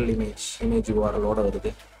 டைட்டில், இமேஜ் URL-ஓட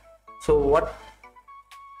வருது. So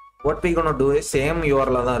what we gonna do is same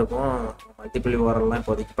URL தான் இருக்கும். மல்டிபிள் URL-லாம்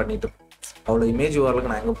இப்போதைக்கு பண்ணிட்டு அவ்வளோ இமேஜ்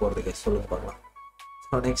URL-க்கு நான் எங்கே போகிறது சொல்லுங்க பார்க்கலாம்.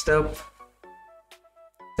 ஸோ நெக்ஸ்ட் அப்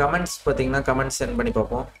கமெண்ட்ஸ் பார்த்தீங்கன்னா கமெண்ட்ஸ் சென்ட் பண்ணி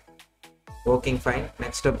பார்ப்போம். ஓகேங் ஃபைன்.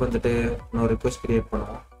 நெக்ஸ்ட் அப் வந்துட்டு இன்னொரு ரிக்வெஸ்ட் கிரியேட்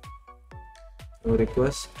பண்ணுவோம்.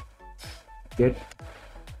 Request get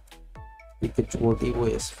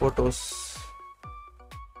PHOTOS photos.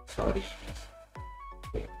 Sorry,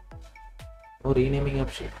 no renaming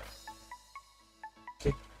option.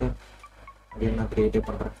 Okay, again நான் create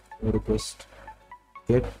பண்றேன். request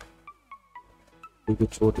get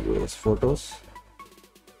PHOTOS photos.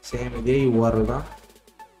 Same இதே URL தான்.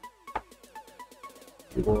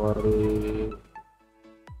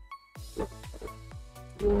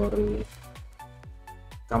 URL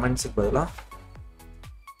கமெண்ட்ஸுக்கு பதிலாக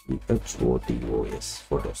PHOTOS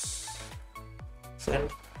photos. Send.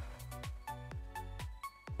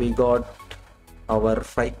 We got our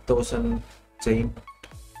 5000 chain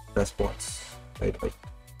response. Right.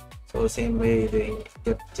 So same way இது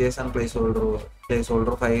get JSON placeholder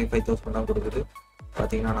 5000 தான் கொடுக்குது.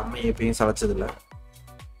 பார்த்தீங்கன்னா நம்ம எப்பயும் சளைச்சதில்லை.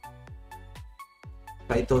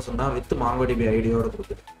 5000 தான் வித் mongoDB ஐடியோட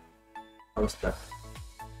கொடுக்குது. How's that?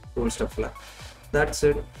 Cool stuffல. That's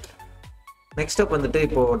it. Next step வந்துட்டு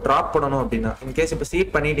இப்போ ட்ராப் பண்ணணும் அப்படின்னா, இன்கேஸ் இப்போ சீட்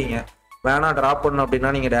பண்ணிட்டீங்க, வேணா ட்ராப் பண்ணணும் அப்படின்னா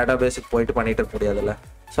நீங்கள் டேட்டா பேஸுக்கு போயிட்டு பண்ணிட்டு இருக்க முடியாதுல்ல.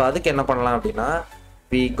 ஸோ அதுக்கு என்ன பண்ணலாம் அப்படின்னா,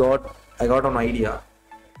 I got an idea.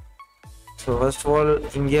 So first of all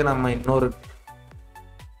இங்கே நம்ம இன்னொரு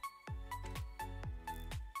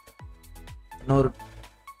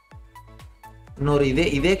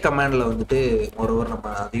இதே கமாண்டில் வந்துட்டு ஒருவர் நம்ம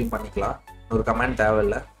அதையும் பண்ணிக்கலாம். ஒரு கமாண்ட்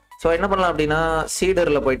தேவையில்லை. ஸோ என்ன பண்ணலாம் அப்படின்னா,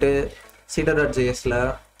 சீடரில் போயிட்டு faker.jsல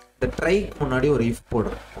இந்த ட்ரைக்கு முன்னாடி ஒரு if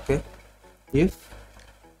போடுறேன். Okay, if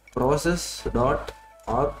process dot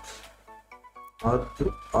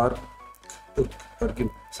argue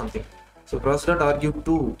something. So process dot argue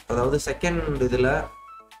 2, அதாவது செகண்ட் இதில்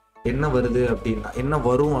என்ன வருது அப்படின்னா, என்ன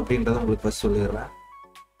வரும் அப்படின்றத உங்களுக்கு ஃபர்ஸ்ட் சொல்லிடுறேன்.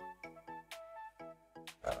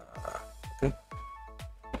 ஓகே,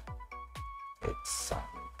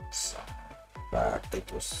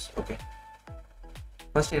 ஓகே,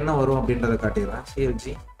 ஃபர்ஸ்ட் என்ன வரும் அப்படின்றத காட்டிடுறேன். CLG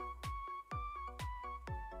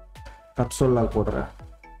கன்சோல் லாக் போடுறேன்.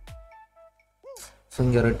 ஸோ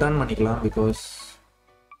இங்கே ரிட்டர்ன் பண்ணிக்கலாம், பிகாஸ்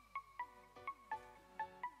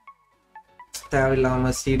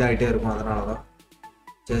தேவையில்லாமல் சீட் ஆகிட்டே இருக்கும். அதனால தான்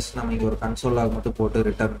ஜஸ்ட் நம்ம இங்கே ஒரு கன்சோல் லாக் மட்டும் போட்டு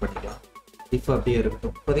ரிட்டர்ன் பண்ணிக்கலாம். இஃப் அப்படியே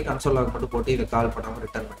இருக்கட்டும். இப்போதைக்கு கன்சோல் லாக் மட்டும் போட்டு இதை கால் பண்ணாமல்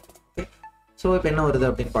ரிட்டர்ன் பண்ணிக்கலாம். ஓகே, ஸோ இப்போ என்ன வருது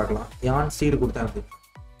அப்படின்னு பார்க்கலாம். யான் சீடு கொடுத்தேன் அப்படின்னு.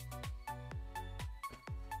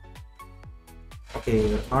 Okay,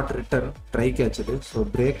 not return, try கேட்சது. So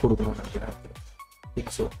break கொடுக்கணும்னு நினைக்கிறேன்.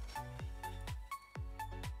 ஸோ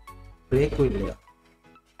பிரேக்கும் இல்லையா?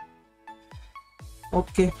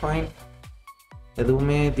 Okay fine.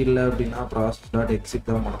 எதுவுமே இது இல்லை அப்படின்னா process.exit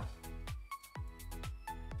தான் பண்ணணும்.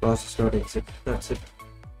 process.exit, that's it.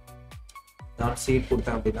 நான் சீட்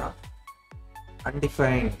கொடுத்தேன் அப்படின்னா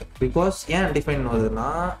undefined. பிகாஸ் ஏன் undefined வருதுன்னா,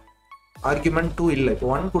 ஆர்குமெண்ட் 2 இல்லை. இப்போ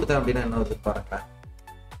 1 கொடுத்தேன் அப்படின்னா என்ன வருது பாருங்களேன்.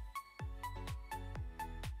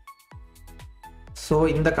 ஸோ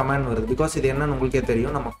இந்த கமாண்ட் வருது. பிகாஸ் இது என்னன்னு உங்களுக்கே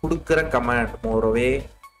தெரியும், நம்ம கொடுக்குற கமாண்ட் மோரோவே.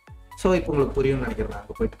 ஸோ இப்போ உங்களுக்கு புரியும்னு நினைக்கிறேன்,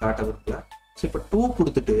 அங்கே போயிட்டு காட்ட விரும்பல. ஸோ இப்போ 2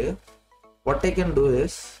 கொடுத்துட்டு what I can do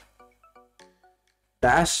is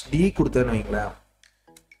 -d கொடுத்தேன்னு வைங்களேன்.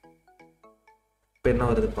 இப்போ என்ன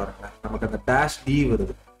வருது பாருங்களேன், நமக்கு அந்த -d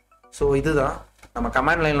வருது. ஸோ இதுதான் நம்ம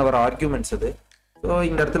கமாண்ட் லைனில் வர ஆர்குமெண்ட்ஸ் அது. ஸோ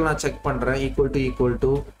இந்த இடத்துல நான் செக் பண்ணுறேன், ஈக்குவல்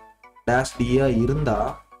டு -d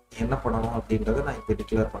இருந்தால் என்ன பண்ணணும் அப்படின்றத நான் இங்கே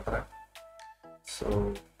டிக்ளேர் பண்ணுறேன். ஸோ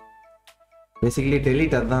பேசிக்கலி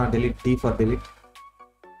டெலிட், அதுதான் டெலிட், d ஃபார் டெலிட்,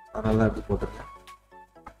 அதனால தான் அப்படி போட்டிருக்கேன்.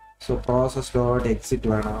 ஸோ process.exit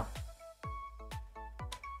வேணாம்.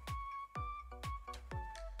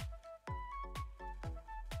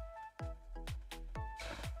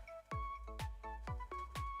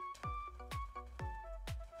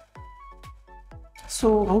 So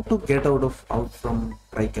how to get out from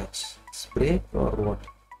try catch? Break or what?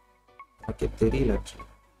 Okay, தெரியல actually.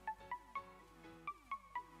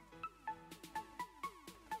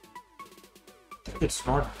 I think it's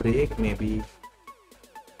not break maybe.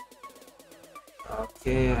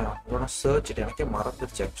 Okay, I'm gonna search it. எனக்கே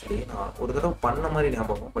மறந்துருச்சு actually. நான் ஒரு தடவை பண்ண மாதிரி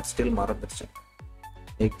ஞாபகம், but still மறந்துருச்சு.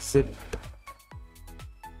 Exit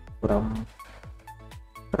from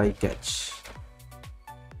try catch.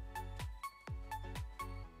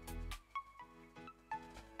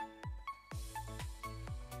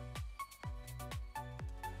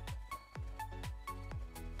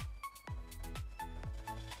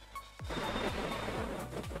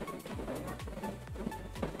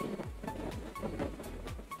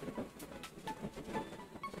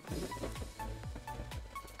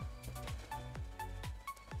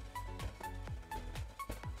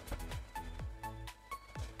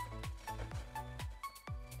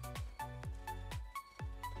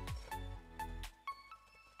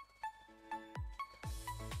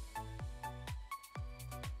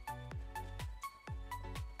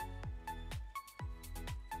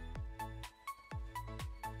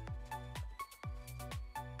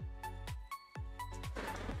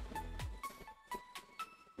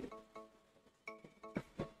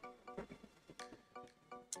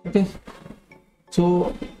 Okay, so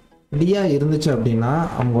டியா இருந்துச்சு அப்படின்னா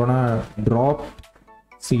அவங்கோட ட்ராப்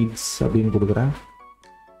சீட்ஸ் அப்படின்னு கொடுக்குறேன்.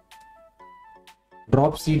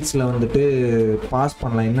 ட்ராப் சீட்ஸில் வந்துட்டு பாஸ்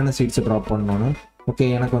பண்ணலாம் என்னென்ன சீட்ஸை ட்ராப் பண்ணணும்னு. ஓகே,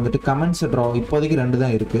 எனக்கு வந்துட்டு கமெண்ட்ஸை இப்போதைக்கு 2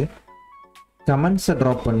 தான் இருக்குது. கமெண்ட்ஸை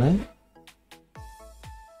ட்ராப் பண்ணு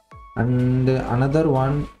அண்ட் அனதர்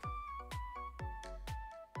ஒன்.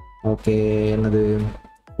 ஓகே, என்னது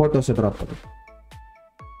ஃபோட்டோஸை ட்ராப் பண்ணு.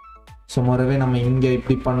 ஸோ மொரவே நம்ம இங்கே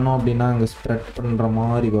இப்படி பண்ணோம் அப்படின்னா அங்கே ஸ்ப்ரெட் பண்ணுற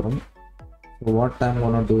மாதிரி வரும். So what time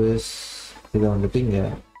gonna two is இதை வந்துட்டு இங்கே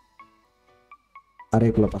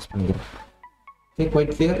அரேக்குள்ளே பாஸ் பண்ணிக்கிறேன். Okay,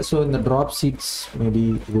 quite clear. ஸோ இந்த ட்ராப் சீட்ஸ் மேபி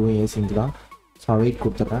இதுவும் ஏசிங்கு தான். ஸோ வெயிட்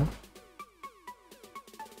கொடுத்துட்றேன்.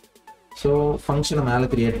 ஸோ ஃபங்க்ஷனை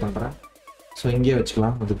மேலே க்ரியேட் பண்ணுறேன். ஸோ இங்கேயே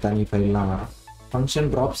வச்சுக்கலாம், அதுக்கு தனி ஃபைல்லாம் வேணும். Function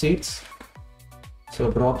drop seeds. So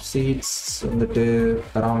drop seeds வந்துட்டு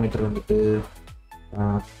பேராமீட்டர் வந்துட்டு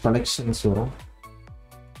கலெக்ஷன்ஸ் வரும்.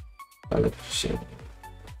 கலெக்ஷன்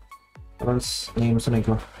நேம்ஸ்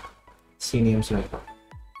வைக்கலாம், சி நேம்ஸ் வைக்கலாம்,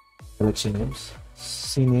 கலெக்ஷன் நேம்ஸ்,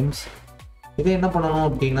 சி நேம்ஸ். இதை என்ன பண்ணணும்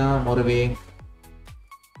அப்படின்னா மொரவே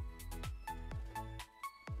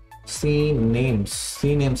சி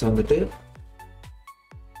நேம்ஸ் வந்துட்டு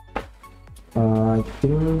ஐ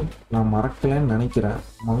திங்க் நான் மறக்கலன்னு நினைக்கிறேன்.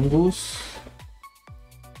 mongoose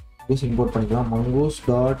இம்போர்ட் பண்ணிக்கலாம். mongoose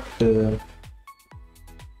dot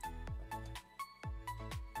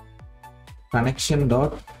connection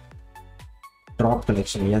dot drop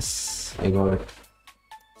collection. Yes, I got it.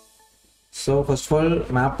 So first of all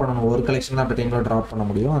map பண்ணணும், ஒரு கலெக்ஷன் தான் டைம்ல ட்ராப் பண்ண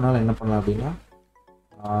முடியும். அதனால என்ன பண்ணலாம் அப்படின்னா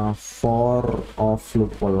for off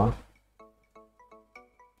loop போடலாம்.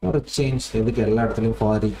 ஒரு சேஞ்ச் எதுக்கு எல்லா இடத்துலையும்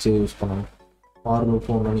for each யூஸ் பண்ணணும், for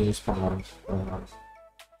loop ஒன்று யூஸ் பண்ணலாம்.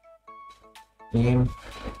 Name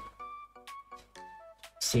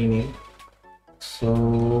c name. So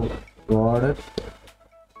got it.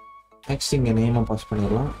 Next இங்கே நேமை பாஸ்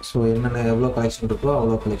பண்ணிடலாம். ஸோ என்னென்ன எவ்வளோ கலெக்ஷன் இருக்கோ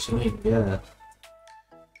அவ்வளோ கலெக்ஷனும் இங்கே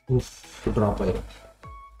ட்ராப் ஆயிடும்.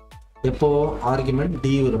 எப்போ ஆர்குமெண்ட்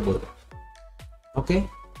டி வரும்போது. Okay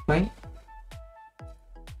fine.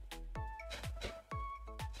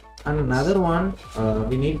 And another one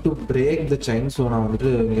we need to break the chain. So நான்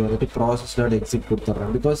வந்துட்டு இங்கே வந்துட்டு process.exit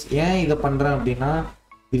கொடுத்துட்றேன். பிகாஸ் ஏன் இதை பண்ணுறேன் அப்படின்னா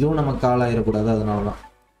இதுவும் நம்ம கால் ஆகிடக்கூடாது, அதனால தான்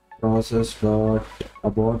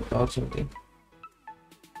process.abort or something.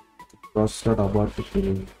 process.abort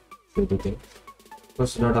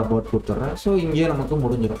process.abort கொடுத்துட்றேன். ஸோ இங்கேயே நமக்கு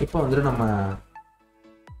முடிஞ்சிடும். இப்போ வந்துட்டு நம்ம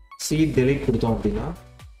சீட் டெலீட் கொடுத்தோம் அப்படின்னா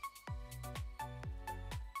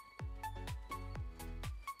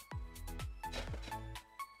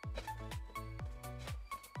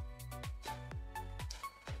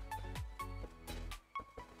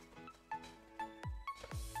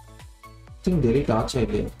delete ஆச்சா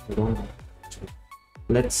இல்லையா? I don't know.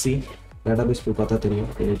 Let's see. Database போய் பார்த்தா தெரியும்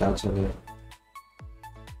delete ஆச்சா இல்லையா.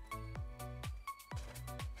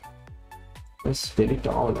 Let's delete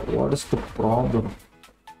all. What is the problem?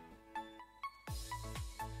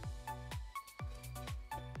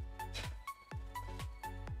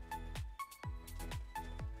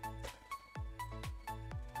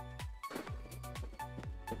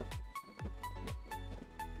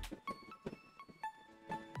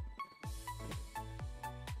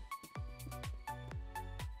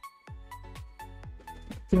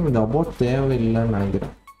 இந்த about தேவையில்லைன்னு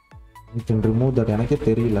நினைக்கிறேன். You can remove that. எனக்கே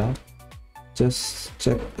தெரியல. Just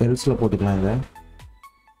check elseல போட்டுக்கலாம் இதை.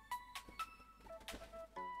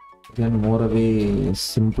 Then more away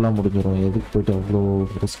சிம்பிளாக முடிஞ்சிடும். எதுக்கு போயிட்டு அவ்வளோ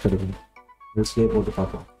ரிஸ்க் எடுக்கணும். elseலே போட்டு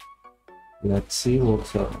பார்க்கலாம். Let's see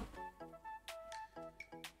what's up.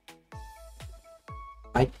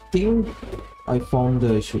 I think I found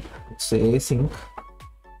the issue. It's async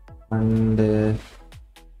and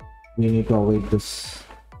we need to avoid this.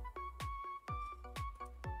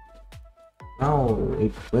 Now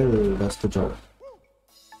it will does the job.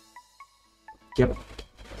 Yep,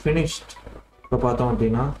 finished. இப்போ பார்த்தோம்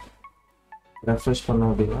அப்படின்னா ரெஃப்ரெஷ்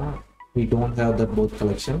பண்ணோம் அப்படின்னா we don't have that both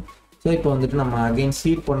collection. So இப்போ வந்துட்டு நம்ம again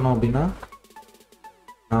seed பண்ணோம் அப்படின்னா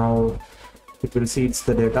now it will seeds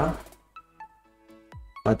the data.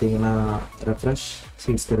 பார்த்தீங்கன்னா refresh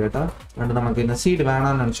seeds the data and நமக்கு இந்த seed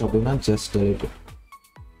வேணாம்னு நினச்சோம் அப்படின்னா just delete it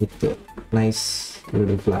with nice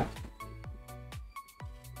little flag.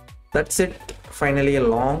 That's it. Finally a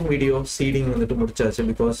long video seeding வந்துட்டு முடிச்சாச்சு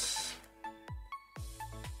because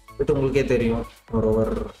இது உங்களுக்கே தெரியும்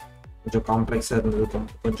ஓவர் கொஞ்சம் காம்ப்ளெக்ஸாக இருந்திருக்கும்,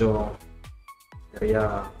 கொஞ்சம்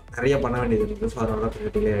நிறைய பண்ண வேண்டியது இருந்தது. ஸோ அதனால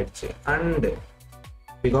கொஞ்சம் டிலே ஆயிடுச்சு. And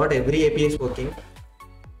we got every APIs working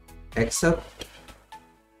except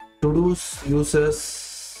to-dos, users,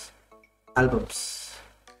 albums.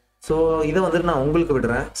 So இதை வந்துட்டு நான் உங்களுக்கு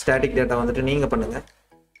விடுறேன். ஸ்டாட்டிக் டேட்டா வந்துட்டு நீங்கள் பண்ணுங்கள்.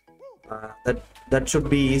 that should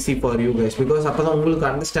be easy for you guys because அப்பதான் உங்களுக்கு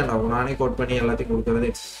அண்டர்ஸ்டாண்ட் ஆகும். நானே கோட் பண்ணி எல்லாத்தையும் கொடுக்குறது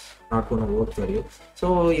it's not gonna work for you. So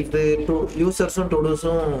இது யூசர்ஸும்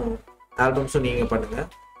டுடூஸும் ஆல்பம்ஸும் நீங்கள் பண்ணுங்கள்.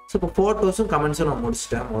 ஸோ இப்போ ஃபோட்டோஸும் கமெண்ட்ஸும் நான்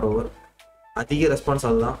முடிச்சிட்டேன். மோரோவர் அதிக ரெஸ்பான்ஸ்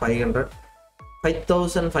அதுதான்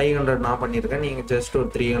 5500 நான் பண்ணியிருக்கேன். நீங்கள் ஜஸ்ட் ஒரு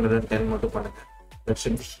 310 மட்டும் பண்ணுங்கள். That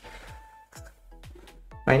should be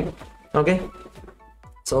fine. Okay,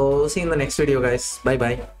 so see you in the next video guys. Bye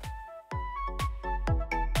bye.